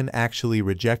 Fang Yuan actually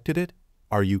rejected it?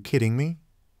 Are you kidding me?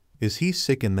 Is he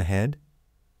sick in the head?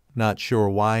 Not sure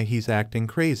why he's acting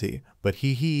crazy, but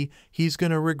he's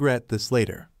gonna regret this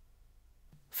later.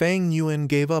 Fang Yuan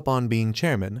gave up on being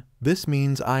chairman. This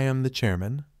means I am the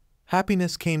chairman.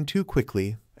 Happiness came too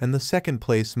quickly, and the second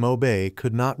place Mo Bei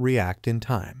could not react in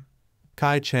time.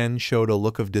 Kai Chen showed a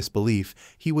look of disbelief.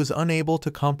 He was unable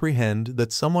to comprehend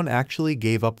that someone actually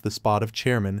gave up the spot of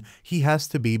chairman. He has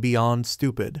to be beyond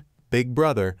stupid. Big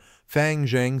brother, Fang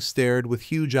Zheng stared with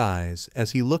huge eyes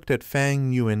as he looked at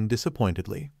Fang Yuan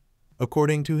disappointedly.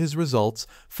 According to his results,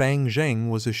 Fang Zheng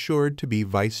was assured to be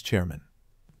vice chairman.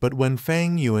 But when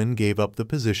Fang Yuan gave up the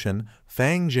position,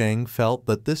 Fang Zheng felt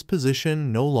that this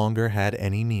position no longer had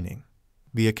any meaning.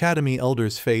 The academy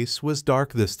elder's face was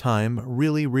dark this time,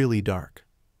 really dark.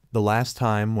 The last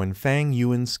time when Fang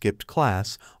Yuan skipped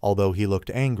class, although he looked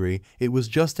angry, it was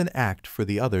just an act for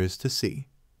the others to see.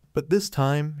 But this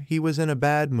time, he was in a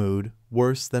bad mood,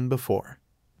 worse than before.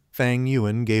 Fang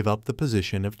Yuan gave up the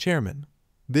position of chairman.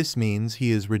 This means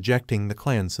he is rejecting the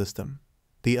clan system.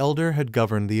 The elder had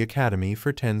governed the academy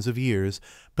for tens of years,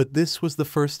 but this was the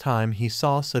first time he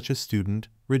saw such a student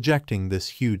rejecting this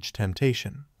huge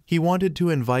temptation. He wanted to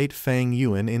invite Fang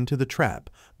Yuan into the trap,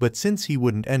 but since he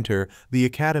wouldn't enter, the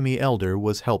academy elder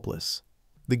was helpless.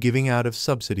 The giving out of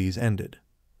subsidies ended.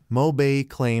 Mo Bei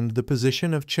claimed the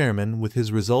position of chairman with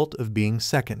his result of being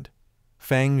second.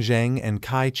 Fang Zheng and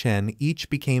Kai Chen each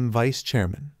became vice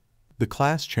chairman. The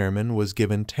class chairman was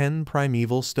given 10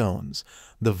 primeval stones.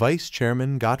 The vice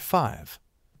chairman got 5.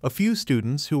 A few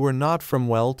students who were not from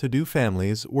well-to-do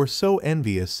families were so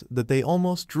envious that they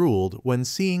almost drooled when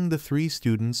seeing the 3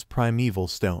 students' primeval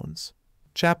stones.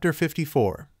 Chapter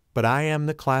 54. But I am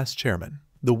the class chairman.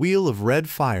 The wheel of red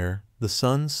fire, the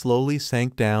sun slowly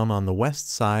sank down on the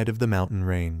west side of the mountain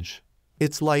range.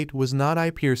 Its light was not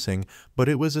eye-piercing, but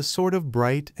it was a sort of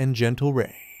bright and gentle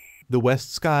ray. The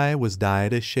west sky was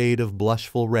dyed a shade of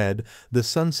blushful red, the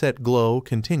sunset glow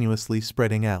continuously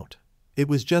spreading out. It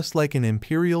was just like an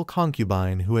imperial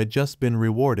concubine who had just been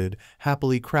rewarded,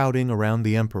 happily crowding around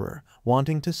the emperor,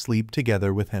 wanting to sleep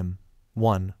together with him.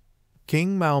 1.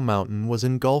 King Mao Mountain was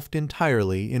engulfed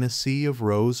entirely in a sea of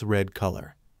rose-red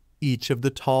color. Each of the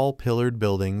tall pillared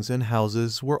buildings and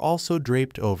houses were also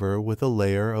draped over with a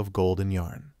layer of golden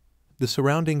yarn. The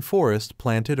surrounding forest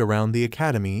planted around the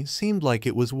academy seemed like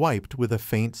it was wiped with a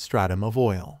faint stratum of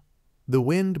oil. The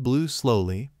wind blew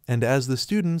slowly, and as the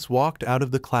students walked out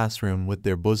of the classroom with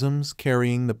their bosoms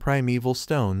carrying the primeval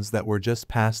stones that were just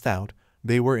passed out,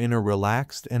 they were in a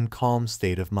relaxed and calm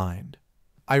state of mind.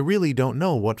 I really don't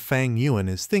know what Fang Yuan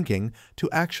is thinking to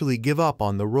actually give up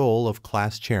on the role of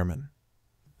class chairman.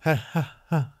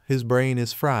 His brain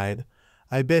is fried.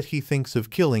 I bet he thinks of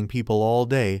killing people all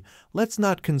day. Let's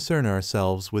not concern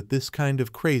ourselves with this kind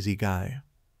of crazy guy.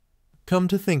 Come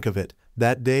to think of it,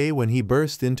 that day when he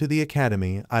burst into the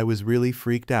academy, I was really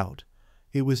freaked out.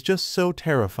 It was just so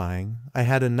terrifying. I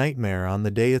had a nightmare on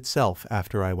the day itself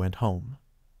after I went home.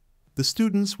 The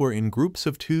students were in groups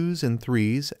of 2s and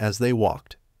 3s as they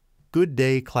walked. Good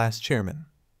day, class chairman.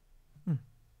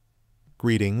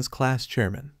 Greetings, class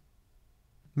chairman.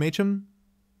 Machem?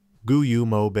 Guyu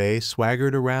Mo Bei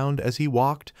swaggered around as he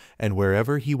walked, and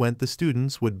wherever he went the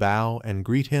students would bow and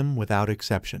greet him without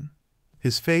exception.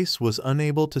 His face was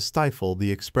unable to stifle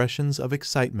the expressions of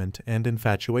excitement and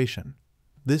infatuation.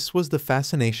 This was the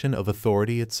fascination of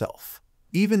authority itself.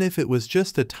 Even if it was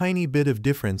just a tiny bit of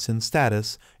difference in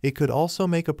status, it could also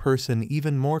make a person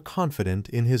even more confident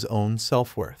in his own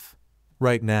self-worth.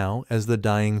 Right now, as the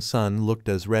dying sun looked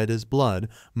as red as blood,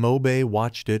 Mo Bei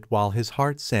watched it while his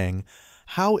heart sang,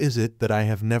 "How is it that I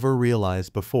have never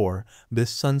realized before?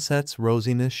 This sunset's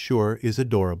rosiness sure is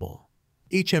adorable."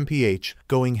 HMPH,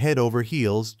 going head over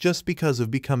heels just because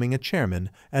of becoming a chairman,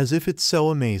 as if it's so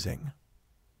amazing.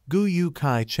 Guyu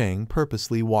Kai Cheng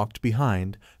purposely walked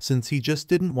behind, since he just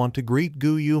didn't want to greet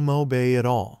Guyu Mo Bei at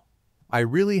all. I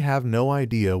really have no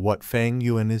idea what Fang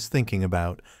Yuan is thinking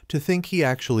about, to think he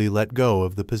actually let go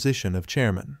of the position of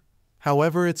chairman.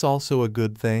 However, it's also a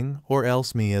good thing, or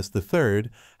else me as the third,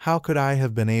 how could I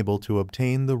have been able to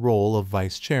obtain the role of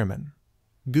vice chairman?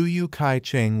 Guyu Kai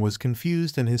Cheng was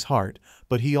confused in his heart,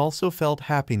 but he also felt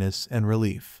happiness and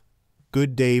relief.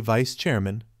 Good day, vice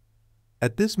chairman.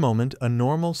 At this moment, a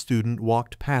normal student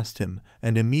walked past him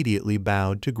and immediately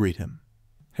bowed to greet him.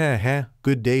 Heh,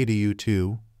 good day to you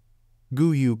too.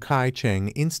 Guyu Kai Cheng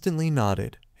instantly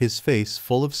nodded, his face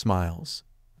full of smiles.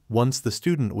 Once the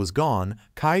student was gone,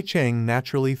 Kai Cheng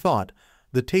naturally thought,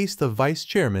 the taste of vice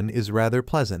chairman is rather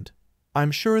pleasant.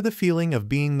 I'm sure the feeling of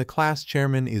being the class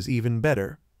chairman is even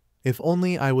better. If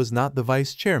only I was not the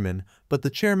vice chairman, but the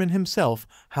chairman himself,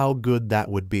 how good that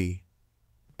would be.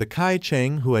 The Kai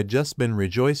Cheng who had just been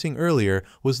rejoicing earlier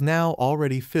was now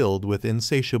already filled with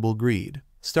insatiable greed,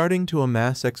 starting to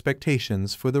amass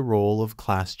expectations for the role of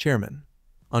class chairman.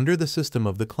 Under the system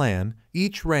of the clan,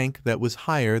 each rank that was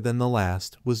higher than the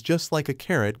last was just like a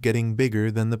carrot getting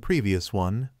bigger than the previous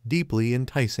one, deeply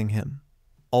enticing him.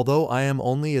 Although I am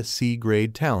only a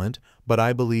C-grade talent, but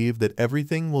I believe that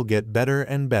everything will get better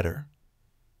and better.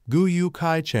 Gu Yu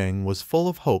Kai-cheng was full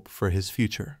of hope for his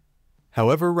future.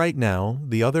 However, right now,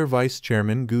 the other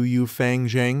vice-chairman Gu Yu Fang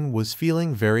Zheng was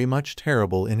feeling very much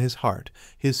terrible in his heart,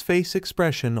 his face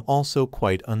expression also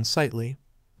quite unsightly.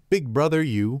 Big brother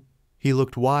Yu. He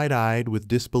looked wide-eyed with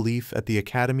disbelief at the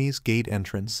academy's gate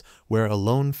entrance, where a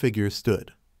lone figure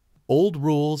stood. Old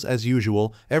rules as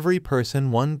usual, every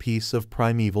person one piece of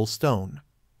primeval stone.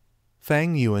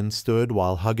 Fang Yuan stood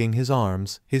while hugging his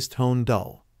arms, his tone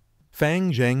dull.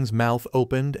 Fang Zheng's mouth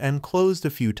opened and closed a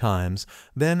few times,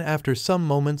 then after some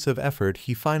moments of effort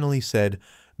he finally said,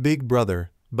 "Big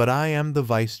brother, but I am the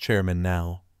vice-chairman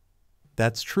now."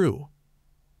 "That's true."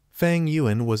 Fang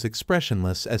Yuan was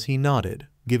expressionless as he nodded,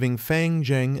 giving Fang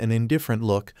Zheng an indifferent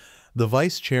look. "The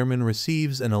vice-chairman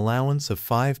receives an allowance of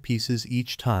 5 pieces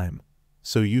each time,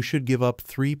 so you should give up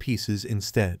 3 pieces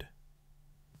instead."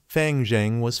 Fang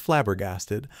Zheng was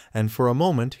flabbergasted, and for a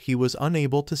moment he was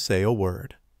unable to say a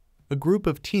word. A group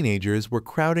of teenagers were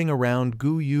crowding around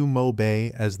Gu Yu Mo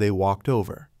Bei as they walked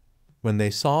over. When they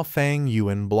saw Fang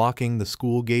Yuan blocking the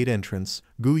school gate entrance,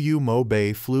 Gu Yu Mo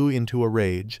Bei flew into a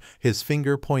rage, his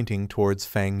finger pointing towards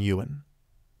Fang Yuan.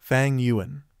 "Fang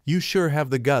Yuan, you sure have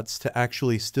the guts to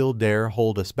actually still dare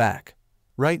hold us back.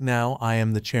 Right now I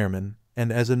am the chairman,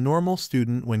 and as a normal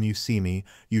student when you see me,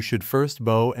 you should first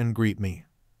bow and greet me."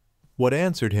 What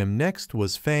answered him next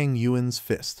was Fang Yuan's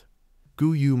fist.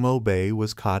 Gu Yu Mo Bei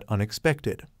was caught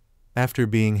unexpected. After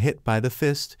being hit by the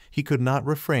fist, he could not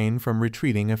refrain from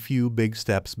retreating a few big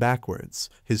steps backwards,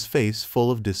 his face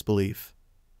full of disbelief.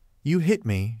 "You hit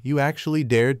me? You actually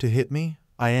dared to hit me?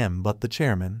 I am but the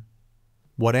chairman."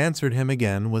 What answered him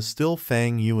again was still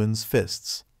Fang Yuan's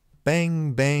fists.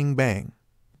 Bang, bang, bang.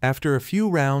 After a few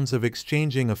rounds of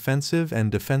exchanging offensive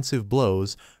and defensive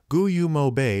blows, Gu Yu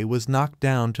Mo Bei was knocked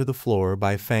down to the floor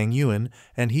by Fang Yuan,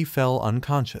 and he fell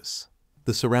unconscious.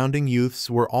 The surrounding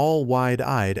youths were all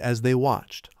wide-eyed as they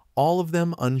watched, all of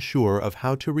them unsure of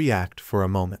how to react for a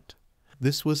moment.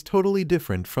 This was totally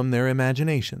different from their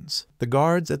imaginations. The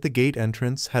guards at the gate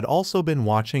entrance had also been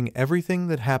watching everything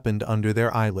that happened under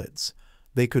their eyelids.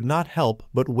 They could not help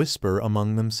but whisper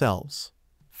among themselves.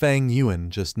 "Fang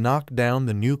Yuan just knocked down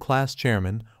the new class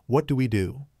chairman. What do we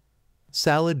do?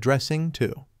 Salad dressing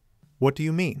too? What do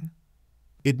you mean?"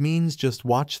 "It means just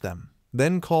watch them.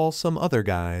 Then call some other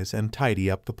guys and tidy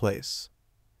up the place."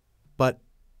 "But,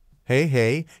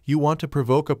 hey, you want to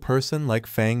provoke a person like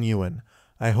Fang Yuan.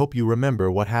 I hope you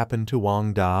remember what happened to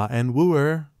Wang Da and Wu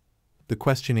Er." The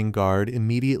questioning guard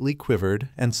immediately quivered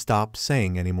and stopped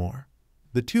saying any more.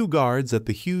 The 2 guards at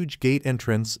the huge gate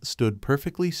entrance stood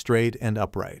perfectly straight and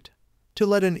upright. To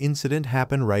let an incident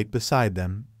happen right beside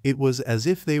them, it was as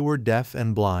if they were deaf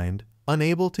and blind,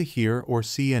 unable to hear or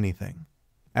see anything.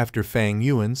 After Fang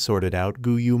Yuan sorted out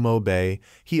Gu Yu Mo Bei,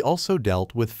 he also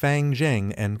dealt with Fang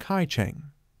Zheng and Kai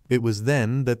Cheng. It was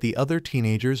then that the other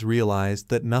teenagers realized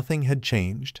that nothing had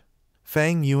changed.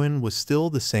 Fang Yuan was still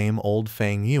the same old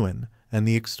Fang Yuan, and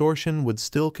the extortion would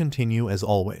still continue as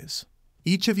always.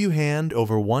 "Each of you hand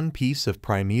over 1 piece of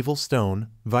primeval stone,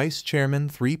 vice chairman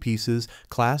 3 pieces,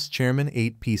 class chairman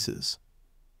 8 pieces."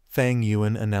 Fang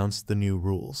Yuan announced the new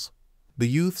rules. The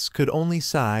youths could only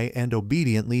sigh and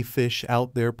obediently fish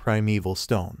out their primeval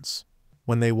stones.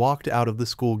 When they walked out of the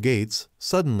school gates,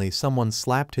 suddenly someone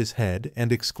slapped his head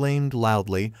and exclaimed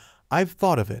loudly, "I've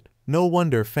thought of it. No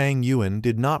wonder Fang Yuan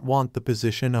did not want the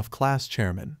position of class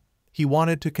chairman. He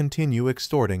wanted to continue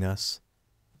extorting us."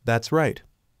 "That's right.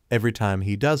 Every time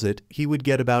he does it, he would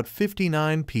get about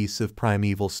 59 pieces of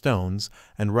primeval stones,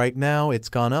 and right now it's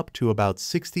gone up to about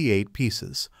 68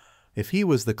 pieces. If he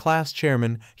was the class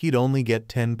chairman, he'd only get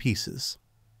 10 pieces.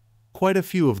 Quite a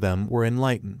few of them were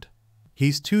enlightened.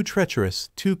 "He's too treacherous,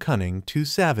 too cunning, too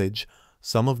savage."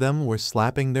 Some of them were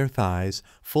slapping their thighs,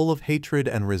 full of hatred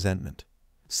and resentment.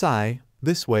 "Sigh,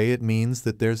 this way it means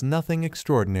that there's nothing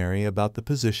extraordinary about the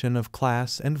position of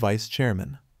class and vice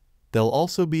chairman. They'll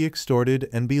also be extorted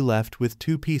and be left with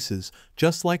 2 pieces,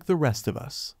 just like the rest of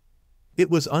us." It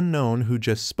was unknown who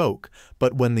just spoke,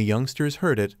 but when the youngsters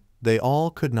heard it, they all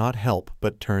could not help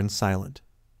but turn silent.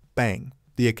 Bang!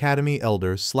 The academy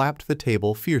elder slapped the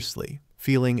table fiercely,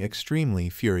 feeling extremely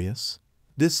furious.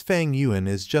 "This Fang Yuan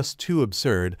is just too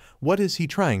absurd. What is he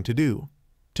trying to do?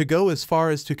 To go as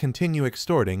far as to continue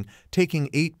extorting, taking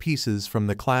 8 pieces from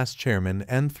the class chairman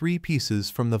and 3 pieces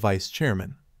from the vice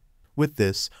chairman. With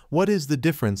this, what is the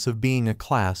difference of being a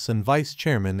class and vice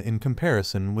chairman in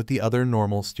comparison with the other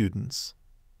normal students?"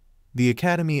 The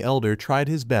academy elder tried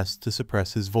his best to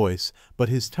suppress his voice, but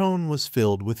his tone was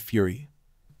filled with fury.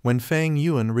 When Fang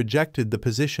Yuan rejected the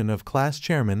position of class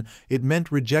chairman, it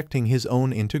meant rejecting his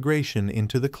own integration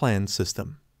into the clan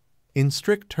system. In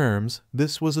strict terms,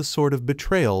 this was a sort of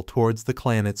betrayal towards the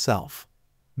clan itself.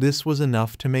 This was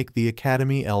enough to make the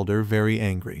academy elder very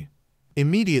angry.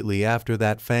 Immediately after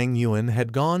that, Fang Yuan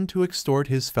had gone to extort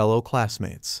his fellow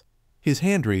classmates. His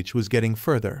handreach was getting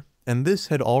further, and this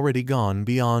had already gone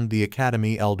beyond the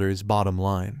academy elder's bottom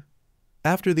line.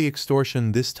 After the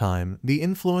extortion this time, the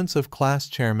influence of class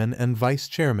chairman and vice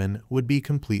chairman would be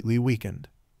completely weakened.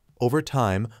 Over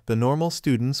time, the normal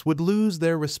students would lose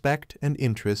their respect and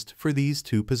interest for these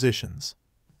two positions.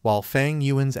 While Fang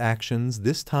Yuan's actions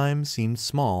this time seemed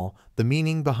small, the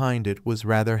meaning behind it was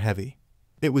rather heavy.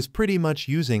 It was pretty much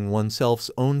using oneself's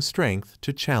own strength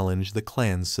to challenge the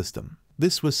clan's system.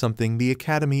 This was something the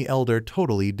academy elder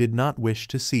totally did not wish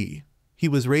to see. He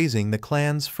was raising the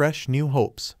clan's fresh new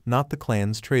hopes, not the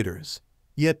clan's traitors.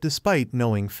 Yet despite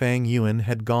knowing Fang Yuan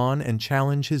had gone and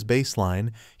challenged his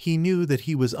baseline, he knew that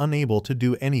he was unable to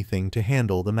do anything to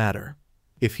handle the matter.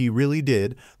 If he really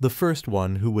did, the first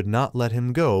one who would not let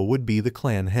him go would be the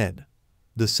clan head.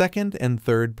 The second and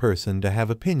third person to have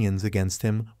opinions against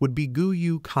him would be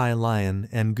Guyu Kai Lian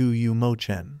and Guyu Mo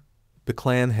Chen. The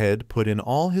clan head put in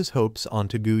all his hopes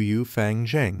onto Guyu Fang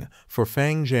Zheng, for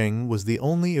Fang Zheng was the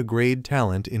only A-grade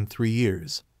talent in 3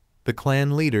 years. The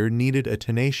clan leader needed a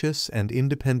tenacious and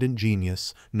independent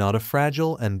genius, not a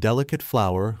fragile and delicate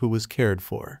flower who was cared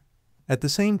for. At the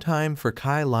same time, for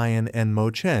Kai Lian and Mo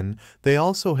Chen, they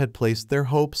also had placed their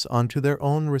hopes onto their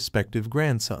own respective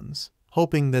grandsons,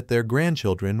 hoping that their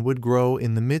grandchildren would grow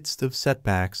in the midst of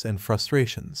setbacks and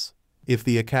frustrations. If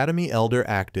the academy elder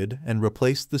acted and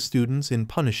replaced the students in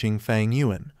punishing Fang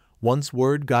Yuan, once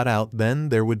word got out, then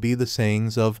there would be the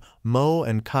sayings of Mo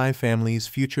and Kai families'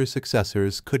 future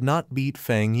successors could not beat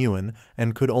Fang Yuan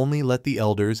and could only let the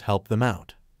elders help them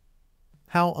out.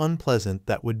 How unpleasant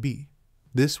that would be.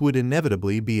 This would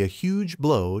inevitably be a huge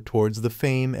blow towards the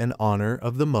fame and honor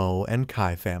of the Mo and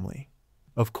Kai family.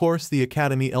 Of course, the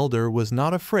academy elder was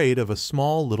not afraid of a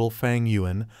small little Fang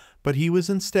Yuan, but he was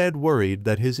instead worried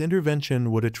that his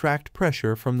intervention would attract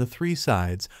pressure from the 3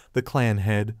 sides, the clan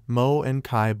head, Mo and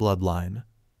Kai bloodline.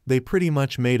 They pretty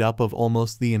much made up of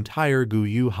almost the entire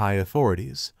Guyu high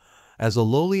authorities. As a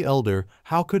lowly elder,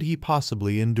 how could he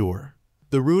possibly endure?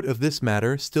 The root of this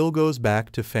matter still goes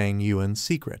back to Fang Yuan's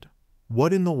secret.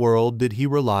 What in the world did he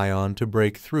rely on to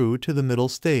break through to the middle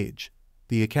stage?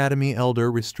 The academy elder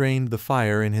restrained the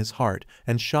fire in his heart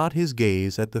and shot his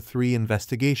gaze at the 3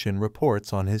 investigation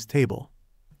reports on his table.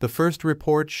 The first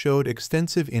report showed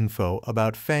extensive info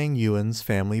about Fang Yuan's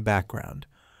family background.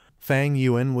 Fang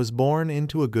Yuan was born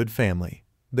into a good family.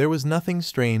 There was nothing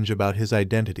strange about his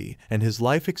identity, and his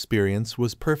life experience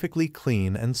was perfectly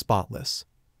clean and spotless.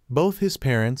 Both his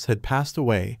parents had passed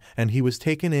away, and he was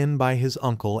taken in by his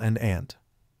uncle and aunt.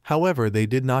 However, they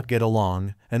did not get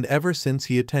along, and ever since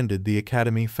he attended the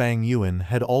academy, Fang Yuan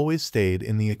had always stayed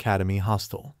in the academy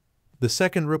hostel. The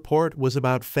second report was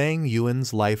about Fang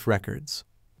Yuan's life records.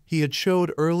 He had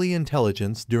showed early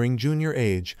intelligence during junior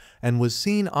age and was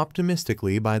seen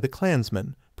optimistically by the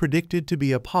clansmen, predicted to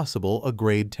be a possible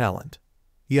A-grade talent.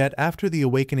 Yet after the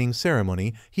awakening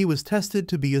ceremony, he was tested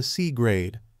to be a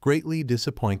C-grade, greatly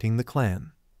disappointing the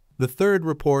clan. The third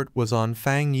report was on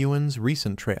Fang Yuan's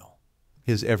recent trail.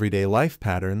 His everyday life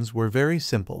patterns were very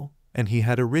simple, and he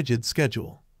had a rigid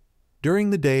schedule.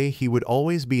 During the day, he would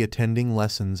always be attending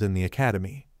lessons in the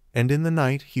academy, and in the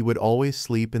night he would always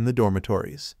sleep in the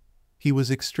dormitories. He was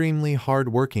extremely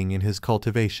hard-working in his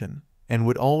cultivation, and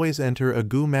would always enter a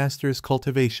Gu master's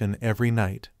cultivation every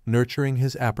night, nurturing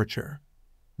his aperture.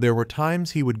 There were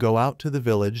times he would go out to the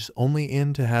village only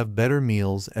to have better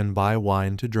meals and buy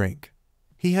wine to drink.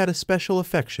 He had a special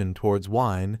affection towards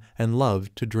wine and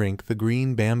loved to drink the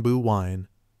green bamboo wine.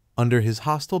 Under his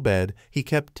hostel bed, he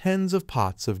kept tens of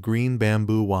pots of green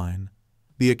bamboo wine.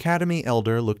 The academy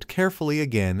elder looked carefully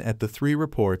again at the 3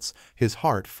 reports, his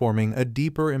heart forming a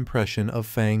deeper impression of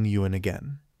Fang Yuan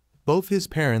again. Both his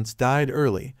parents died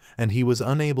early, and he was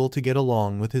unable to get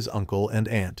along with his uncle and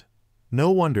aunt. No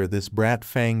wonder this brat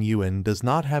Fang Yuan does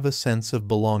not have a sense of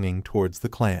belonging towards the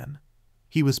clan.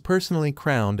 He was personally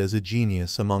crowned as a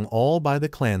genius among all by the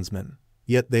clansmen,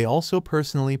 yet they also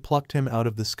personally plucked him out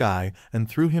of the sky and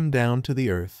threw him down to the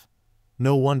earth.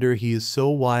 No wonder he is so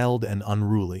wild and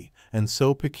unruly, and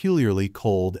so peculiarly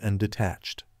cold and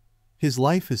detached. His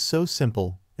life is so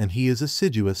simple, and he is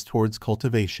assiduous towards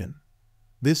cultivation.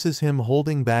 This is him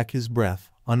holding back his breath,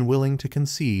 unwilling to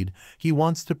concede. He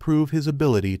wants to prove his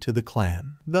ability to the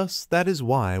clan. Thus, that is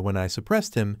why when I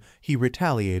suppressed him, he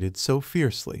retaliated so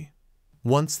fiercely.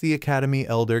 Once the academy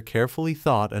elder carefully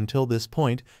thought until this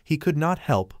point, he could not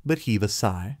help but heave a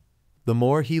sigh. The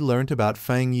more he learnt about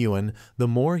Fang Yuan, the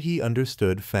more he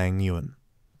understood Fang Yuan.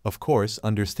 Of course,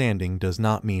 understanding does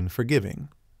not mean forgiving.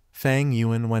 Fang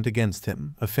Yuan went against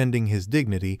him, offending his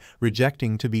dignity,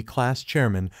 rejecting to be class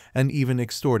chairman, and even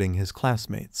extorting his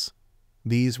classmates.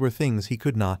 These were things he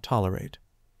could not tolerate.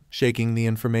 Shaking the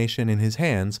information in his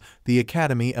hands, the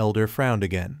academy elder frowned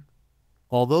again.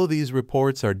 Although these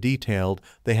reports are detailed,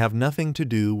 they have nothing to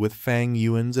do with Fang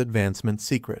Yuan's advancement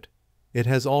secret. It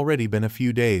has already been a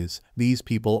few days. These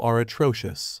people are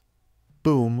atrocious.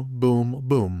 Boom, boom,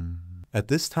 boom. At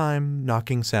this time,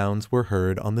 knocking sounds were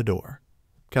heard on the door.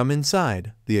 "Come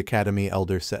inside," the academy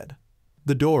elder said.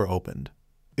 The door opened.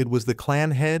 It was the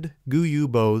clan head, Gu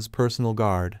Yubo's personal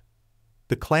guard.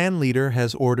 "The clan leader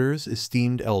has orders,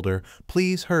 esteemed elder.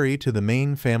 Please hurry to the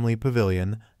main family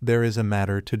pavilion. There is a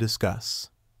matter to discuss."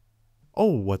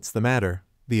 "Oh, what's the matter?"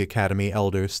 The academy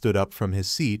elder stood up from his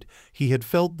seat. He had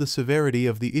felt the severity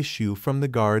of the issue from the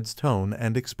guard's tone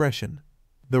and expression.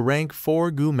 "The rank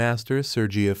 4 Gu master Sir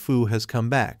Jia Fu has come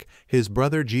back. His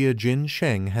brother Jia Jin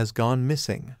Sheng has gone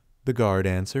missing," the guard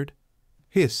answered.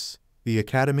 "Hiss!" The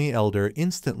academy elder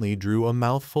instantly drew a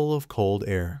mouthful of cold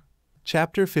air.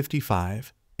 Chapter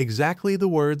 55. Exactly the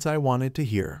words I wanted to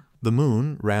hear. The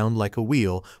moon, round like a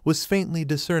wheel, was faintly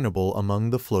discernible among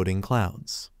the floating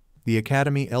clouds. The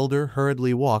academy elder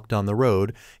hurriedly walked on the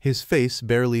road, his face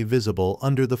barely visible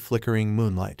under the flickering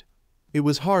moonlight. It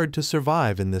was hard to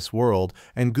survive in this world,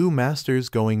 and Gu masters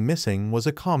going missing was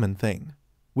a common thing.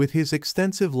 With his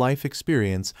extensive life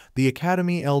experience, the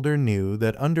academy elder knew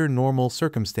that under normal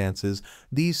circumstances,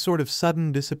 these sort of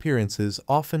sudden disappearances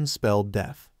often spelled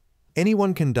death.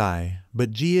 Anyone can die,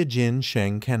 but Jia Jin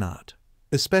Sheng cannot,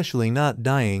 especially not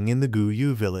dying in the Gu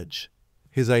Yu village.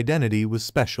 His identity was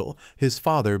special, his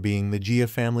father being the Jia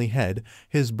family head,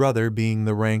 his brother being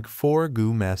the rank 4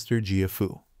 Gu master Jia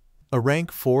Fu. A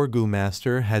rank 4 Gu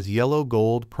master has yellow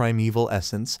gold primeval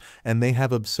essence, and they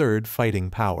have absurd fighting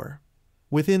power.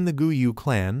 Within the Gu Yu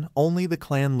clan, only the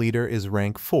clan leader is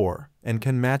rank 4 and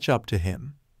can match up to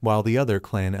him, while the other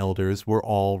clan elders were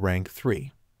all rank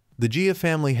 3. The Jia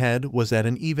family head was at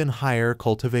an even higher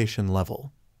cultivation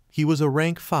level. He was a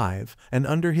rank 5, and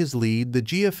under his lead the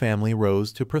Jia family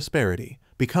rose to prosperity,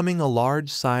 becoming a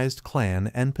large-sized clan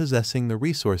and possessing the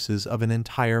resources of an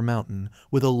entire mountain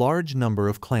with a large number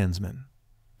of clansmen.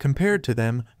 Compared to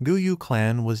them, Gu Yu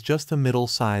clan was just a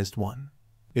middle-sized one.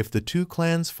 If the two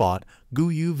clans fought, Gu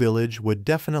Yu village would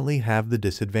definitely have the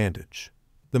disadvantage.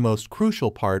 The most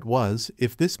crucial part was,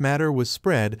 if this matter was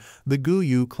spread, the Gu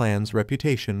Yu clan's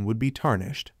reputation would be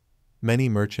tarnished. Many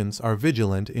merchants are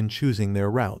vigilant in choosing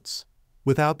their routes.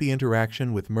 Without the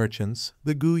interaction with merchants,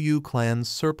 the Gu Yu clan's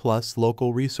surplus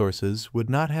local resources would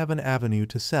not have an avenue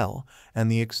to sell,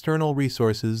 and the external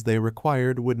resources they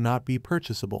required would not be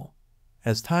purchasable.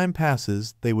 As time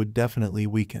passes, they would definitely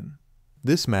weaken.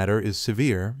 This matter is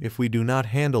severe. If we do not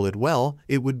handle it well,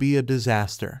 it would be a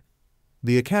disaster.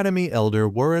 The academy elder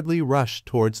worriedly rushed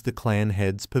towards the clan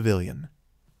head's pavilion.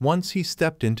 Once he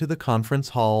stepped into the conference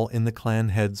hall in the clan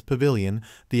head's pavilion,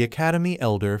 the academy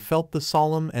elder felt the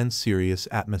solemn and serious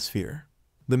atmosphere.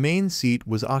 The main seat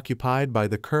was occupied by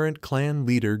the current clan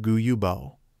leader Gu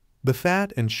Yubo. The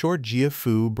fat and short Jia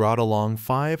Fu brought along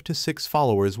 5 to 6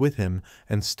 followers with him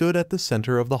and stood at the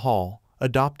center of the hall,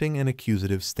 adopting an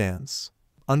accusative stance.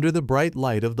 Under the bright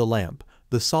light of the lamp,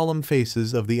 the solemn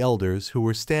faces of the elders who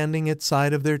were standing at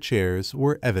side of their chairs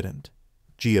were evident.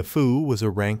 Jia Fu was a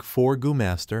rank 4 Gu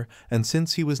master, and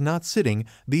since he was not sitting,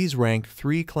 these rank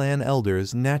 3 clan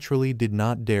elders naturally did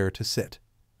not dare to sit.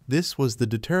 This was the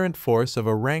deterrent force of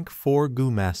a rank 4 Gu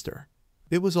master.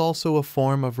 It was also a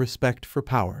form of respect for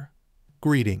power.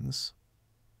 Greetings.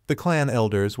 The clan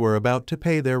elders were about to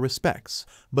pay their respects,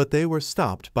 but they were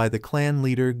stopped by the clan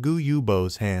leader Gu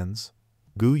Yubo's hands.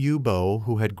 Gu Yubo,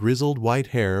 who had grizzled white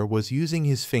hair, was using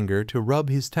his finger to rub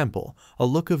his temple, a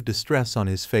look of distress on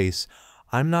his face.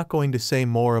 "I'm not going to say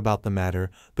more about the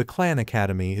matter. The clan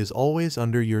academy is always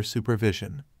under your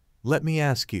supervision. Let me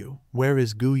ask you, where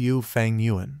is Gu Yu Fang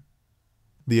Yuan?"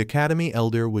 The academy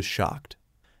elder was shocked.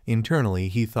 Internally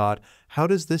he thought, how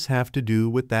does this have to do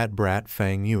with that brat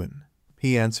Fang Yuan?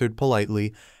 He answered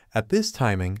politely, at this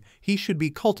timing he should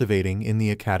be cultivating in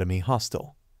the academy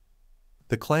hostel.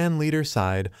 The clan leader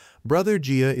sighed. Brother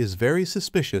Jia is very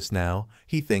suspicious now.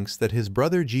 He thinks that his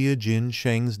brother Jia Jin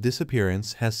Sheng's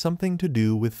disappearance has something to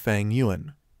do with Fang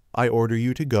Yuan. I order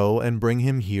you to go and bring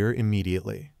him here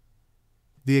immediately.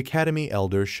 The academy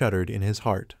elder shuddered in his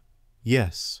heart.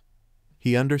 Yes.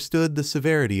 He understood the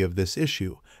severity of this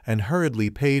issue and hurriedly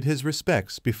paid his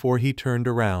respects before he turned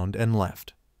around and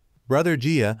left. Brother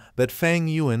Jia, that Fang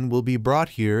Yuan will be brought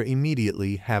here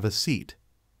immediately. Have a seat.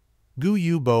 Gu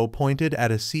Yubo pointed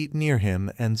at a seat near him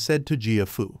and said to Jia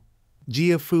Fu.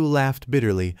 Jia Fu laughed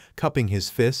bitterly, cupping his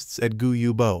fists at Gu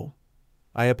Yubo.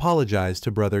 I apologize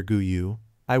to Brother Gu Yu.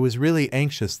 I was really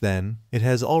anxious then. It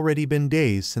has already been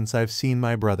days since I've seen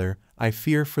my brother. I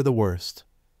fear for the worst.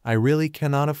 I really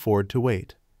cannot afford to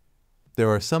wait. There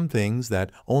are some things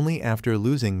that only after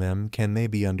losing them can they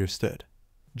be understood.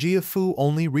 Jia Fu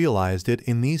only realized it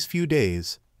in these few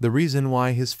days, the reason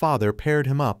why his father paired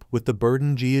him up with the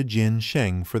burdened Jia Jin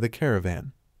Sheng for the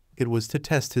caravan. It was to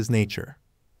test his nature,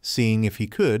 seeing if he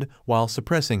could, while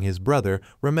suppressing his brother,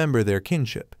 remember their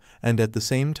kinship, and at the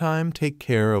same time take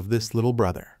care of this little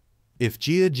brother. If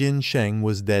Jia Jin Sheng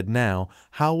was dead now,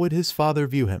 how would his father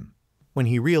view him? When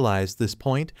he realized this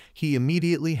point, he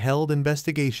immediately held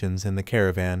investigations in the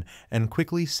caravan and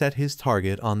quickly set his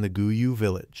target on the Guyu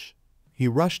village. He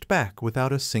rushed back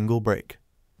without a single break.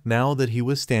 Now that he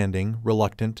was standing,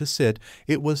 reluctant to sit,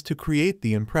 it was to create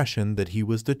the impression that he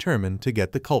was determined to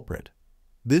get the culprit.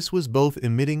 This was both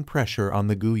emitting pressure on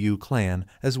the Guyu clan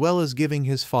as well as giving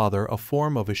his father a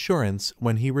form of assurance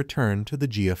when he returned to the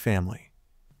Jia family.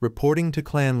 Reporting to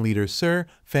clan leader, Sir,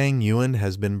 Fang Yuan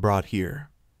has been brought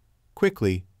here.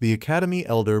 Quickly, the academy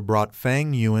elder brought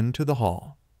Fang Yuan to the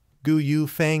hall. Guyu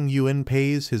Fang Yuan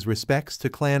pays his respects to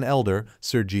clan elder,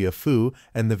 Sir Jia Fu,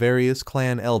 and the various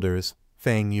clan elders,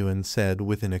 Fang Yuan said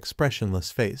with an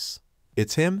expressionless face.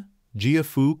 It's him? Jia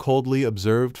Fu coldly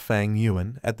observed Fang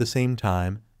Yuan, at the same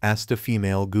time, asked a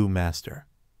female Gu master.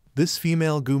 This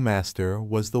female Gu master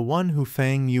was the one who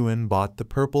Fang Yuan bought the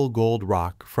purple gold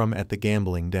rock from at the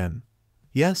gambling den.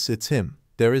 Yes, it's him.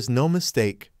 There is no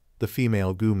mistake. The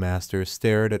female Gu master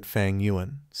stared at Fang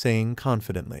Yuan, saying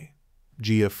confidently.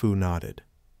 Jia Fu nodded.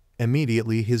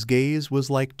 Immediately his gaze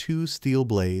was like two steel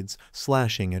blades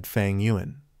slashing at Fang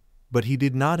Yuan. But he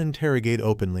did not interrogate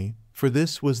openly, for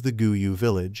this was the Guyu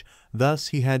village, thus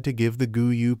he had to give the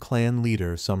Guyu clan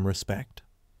leader some respect.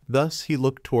 Thus he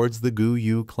looked towards the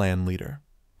Guyu clan leader.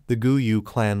 The Guyu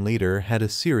clan leader had a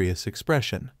serious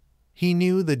expression. He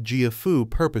knew that Jia Fu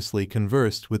purposely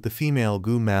conversed with the female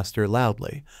Gu master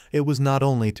loudly. It was not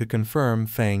only to confirm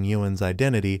Fang Yuan's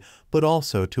identity, but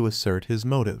also to assert his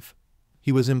motive.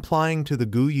 He was implying to the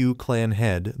Guyu clan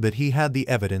head that he had the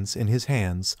evidence in his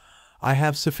hands. I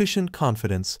have sufficient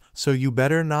confidence, so you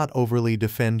better not overly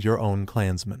defend your own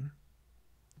clansman.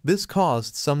 This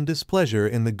caused some displeasure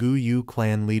in the Guyu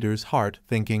clan leader's heart,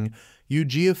 thinking, You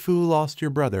Jia Fu lost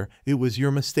your brother, it was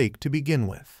your mistake to begin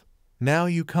with. Now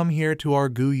you come here to our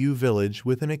Guyu village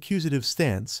with an accusative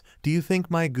stance. Do you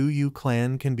think my Guyu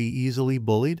clan can be easily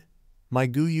bullied? My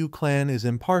Guyu clan is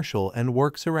impartial and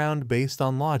works around based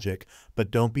on logic, but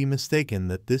don't be mistaken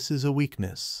that this is a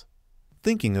weakness.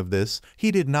 Thinking of this, he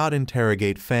did not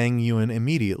interrogate Fang Yuan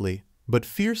immediately, but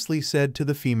fiercely said to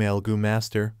the female Gu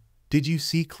master, Did you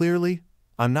see clearly?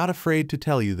 I'm not afraid to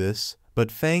tell you this,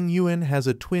 but Fang Yuan has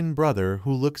a twin brother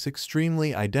who looks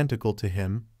extremely identical to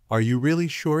him. Are you really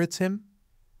sure it's him?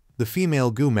 The female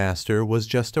Gu master was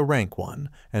just a rank one,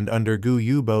 and under Gu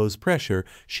Yubo's pressure,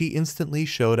 she instantly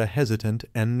showed a hesitant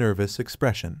and nervous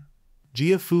expression.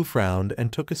 Jia Fu frowned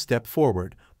and took a step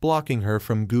forward, blocking her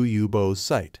from Gu Yubo's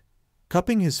sight.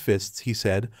 Cupping his fists, he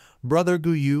said, Brother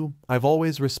Gu Yu, I've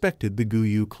always respected the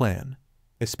Guyu clan.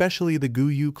 Especially the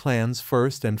Guyu clan's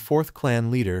 1st and 4th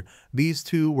clan leader. These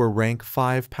two were rank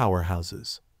 5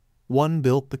 powerhouses. One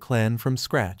built the clan from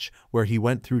scratch, where he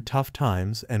went through tough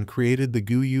times and created the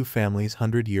Guyu family's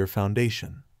 100-year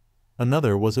foundation.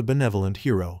 Another was a benevolent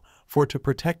hero, for to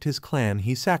protect his clan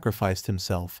he sacrificed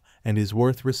himself and is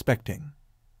worth respecting.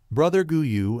 Brother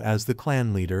Guyu, as the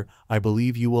clan leader, I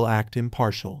believe you will act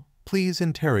impartial. Please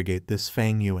interrogate this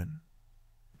Fang Yuan.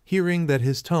 Hearing that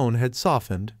his tone had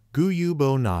softened, Gu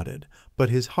Yubo nodded, but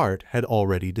his heart had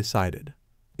already decided.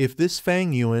 If this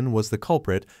Fang Yuan was the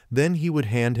culprit, then he would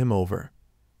hand him over.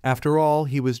 After all,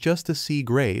 he was just a C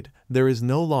grade. There is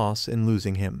no loss in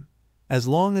losing him, as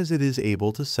long as it is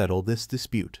able to settle this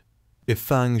dispute. If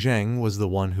Fang Zheng was the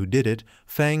one who did it,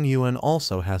 Fang Yuan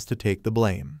also has to take the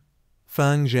blame.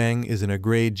 Fang Zheng is an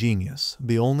A-grade genius,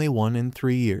 the only one in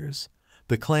 3 years.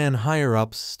 The clan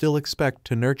higher-ups still expect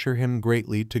to nurture him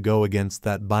greatly to go against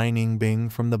that Bai Ningbing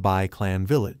from the Bai clan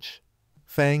village.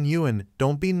 Fang Yuan,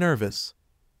 don't be nervous.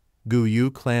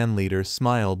 Guyu clan leader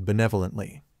smiled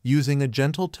benevolently, using a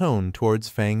gentle tone towards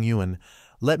Fang Yuan.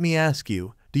 Let me ask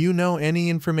you, do you know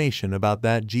any information about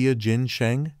that Jia Jin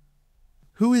Sheng?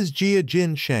 Who is Jia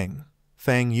Jin Sheng?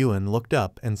 Fang Yuan looked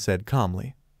up and said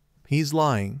calmly. He's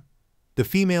lying. The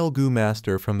female Gu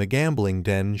master from the gambling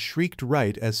den shrieked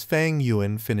right as Fang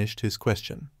Yuan finished his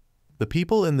question. The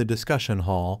people in the discussion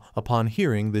hall, upon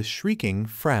hearing this shrieking,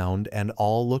 frowned and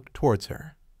all looked towards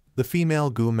her. The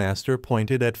female Gu master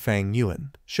pointed at Fang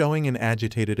Yuan, showing an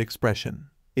agitated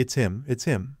expression. It's him, it's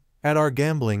him. At our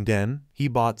gambling den, he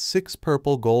bought 6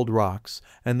 purple gold rocks,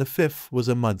 and the 5th was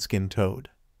a mudskin toad.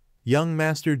 Young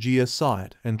Master Jia saw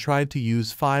it and tried to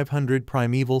use 500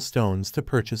 primeval stones to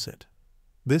purchase it.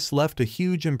 This left a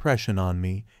huge impression on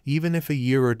me. Even if a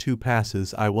year or 2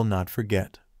 passes, I will not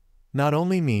forget. Not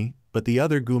only me, but the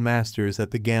other Gu masters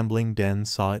at the gambling den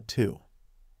saw it too.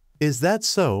 Is that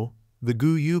so? The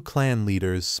Gu Yu clan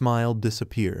leader's smile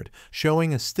disappeared,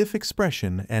 showing a stiff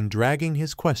expression and dragging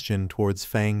his question towards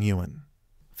Fang Yuan.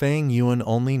 Fang Yuan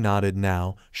only nodded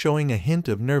now, showing a hint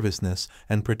of nervousness,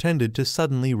 and pretended to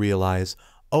suddenly realize,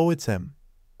 oh, it's him.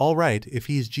 All right, if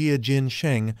he's Jia Jin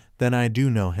Sheng, then I do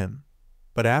know him.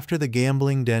 But after the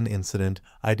gambling den incident,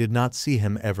 I did not see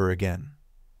him ever again.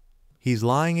 He's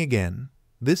lying again.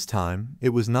 This time, it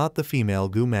was not the female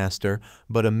Gu master,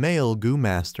 but a male Gu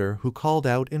master who called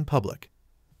out in public.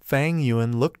 Fang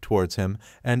Yuan looked towards him,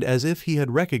 and as if he had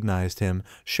recognized him,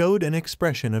 showed an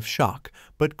expression of shock,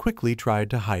 but quickly tried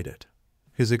to hide it.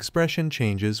 His expression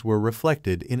changes were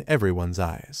reflected in everyone's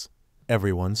eyes.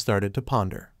 Everyone started to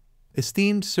ponder.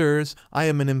 Esteemed sirs, I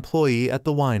am an employee at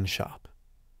the wine shop.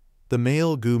 The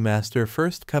male Gu master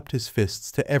first cupped his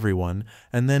fists to everyone,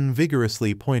 and then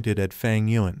vigorously pointed at Fang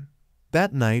Yuan.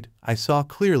 That night, I saw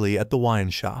clearly at the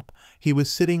wine shop. He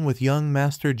was sitting with young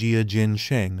Master Jia Jin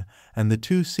Sheng, and the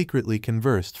two secretly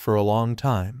conversed for a long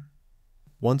time.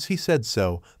 Once he said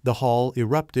so, the hall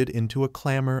erupted into a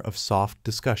clamor of soft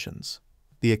discussions.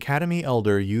 The academy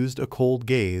elder used a cold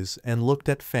gaze and looked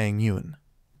at Fang Yuan.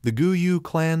 The Gu Yu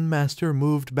clan master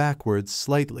moved backwards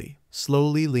slightly,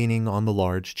 slowly leaning on the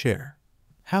large chair.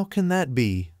 How can that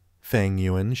be? Fang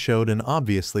Yuan showed an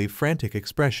obviously frantic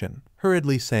expression,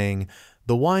 hurriedly saying,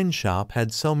 the wine shop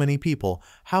had so many people,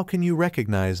 how can you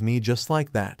recognize me just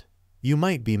like that? You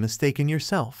might be mistaken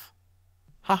yourself.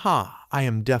 Ha, I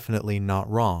am definitely not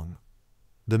wrong.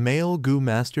 The male Gu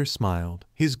master smiled,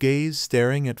 his gaze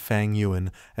staring at Fang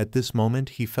Yuan. At this moment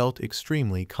he felt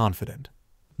extremely confident.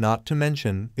 Not to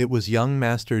mention, it was young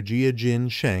Master Jia Jin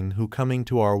Sheng who coming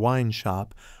to our wine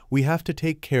shop. We have to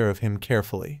take care of him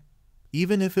carefully.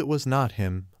 Even if it was not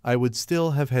him, I would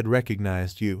still have had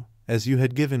recognized you, as you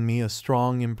had given me a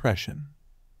strong impression.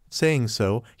 Saying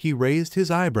so, he raised his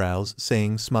eyebrows,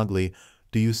 saying smugly,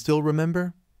 do you still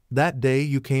remember? That day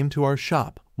you came to our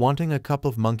shop, wanting a cup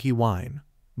of monkey wine,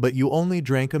 but you only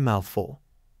drank a mouthful.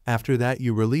 After that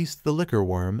you released the liquor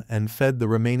worm and fed the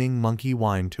remaining monkey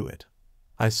wine to it.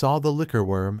 I saw the liquor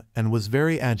worm and was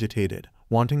very agitated,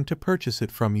 wanting to purchase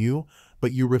it from you,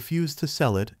 but you refused to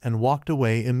sell it and walked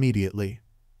away immediately.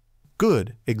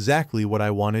 Good, exactly what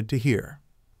I wanted to hear.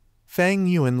 Fang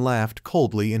Yuan laughed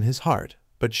coldly in his heart,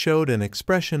 but showed an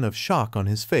expression of shock on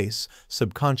his face,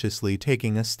 subconsciously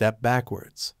taking a step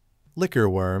backwards. Liquor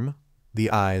worm, the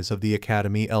eyes of the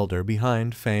academy elder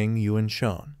behind Fang Yuan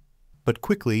shone. But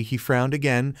quickly he frowned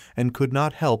again and could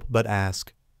not help but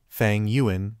ask, Fang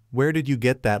Yuan, where did you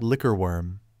get that liquor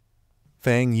worm?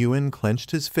 Fang Yuan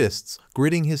clenched his fists,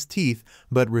 gritting his teeth,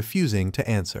 but refusing to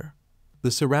answer.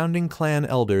 The surrounding clan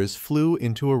elders flew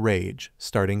into a rage,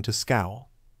 starting to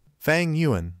scowl. Fang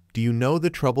Yuan, do you know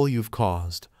the trouble you've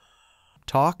caused?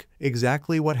 Talk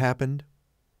exactly what happened.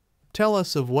 Tell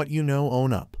us of what you know,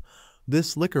 own up.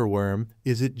 This liquor worm,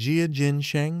 is it Jia Jin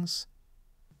Sheng's?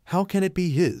 How can it be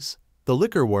his? The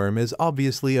liquor worm is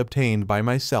obviously obtained by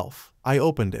myself. I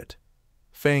opened it.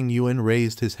 Fang Yuan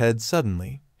raised his head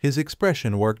suddenly. His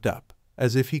expression worked up,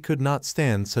 as if he could not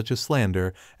stand such a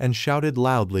slander, and shouted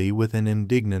loudly with an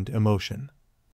indignant emotion.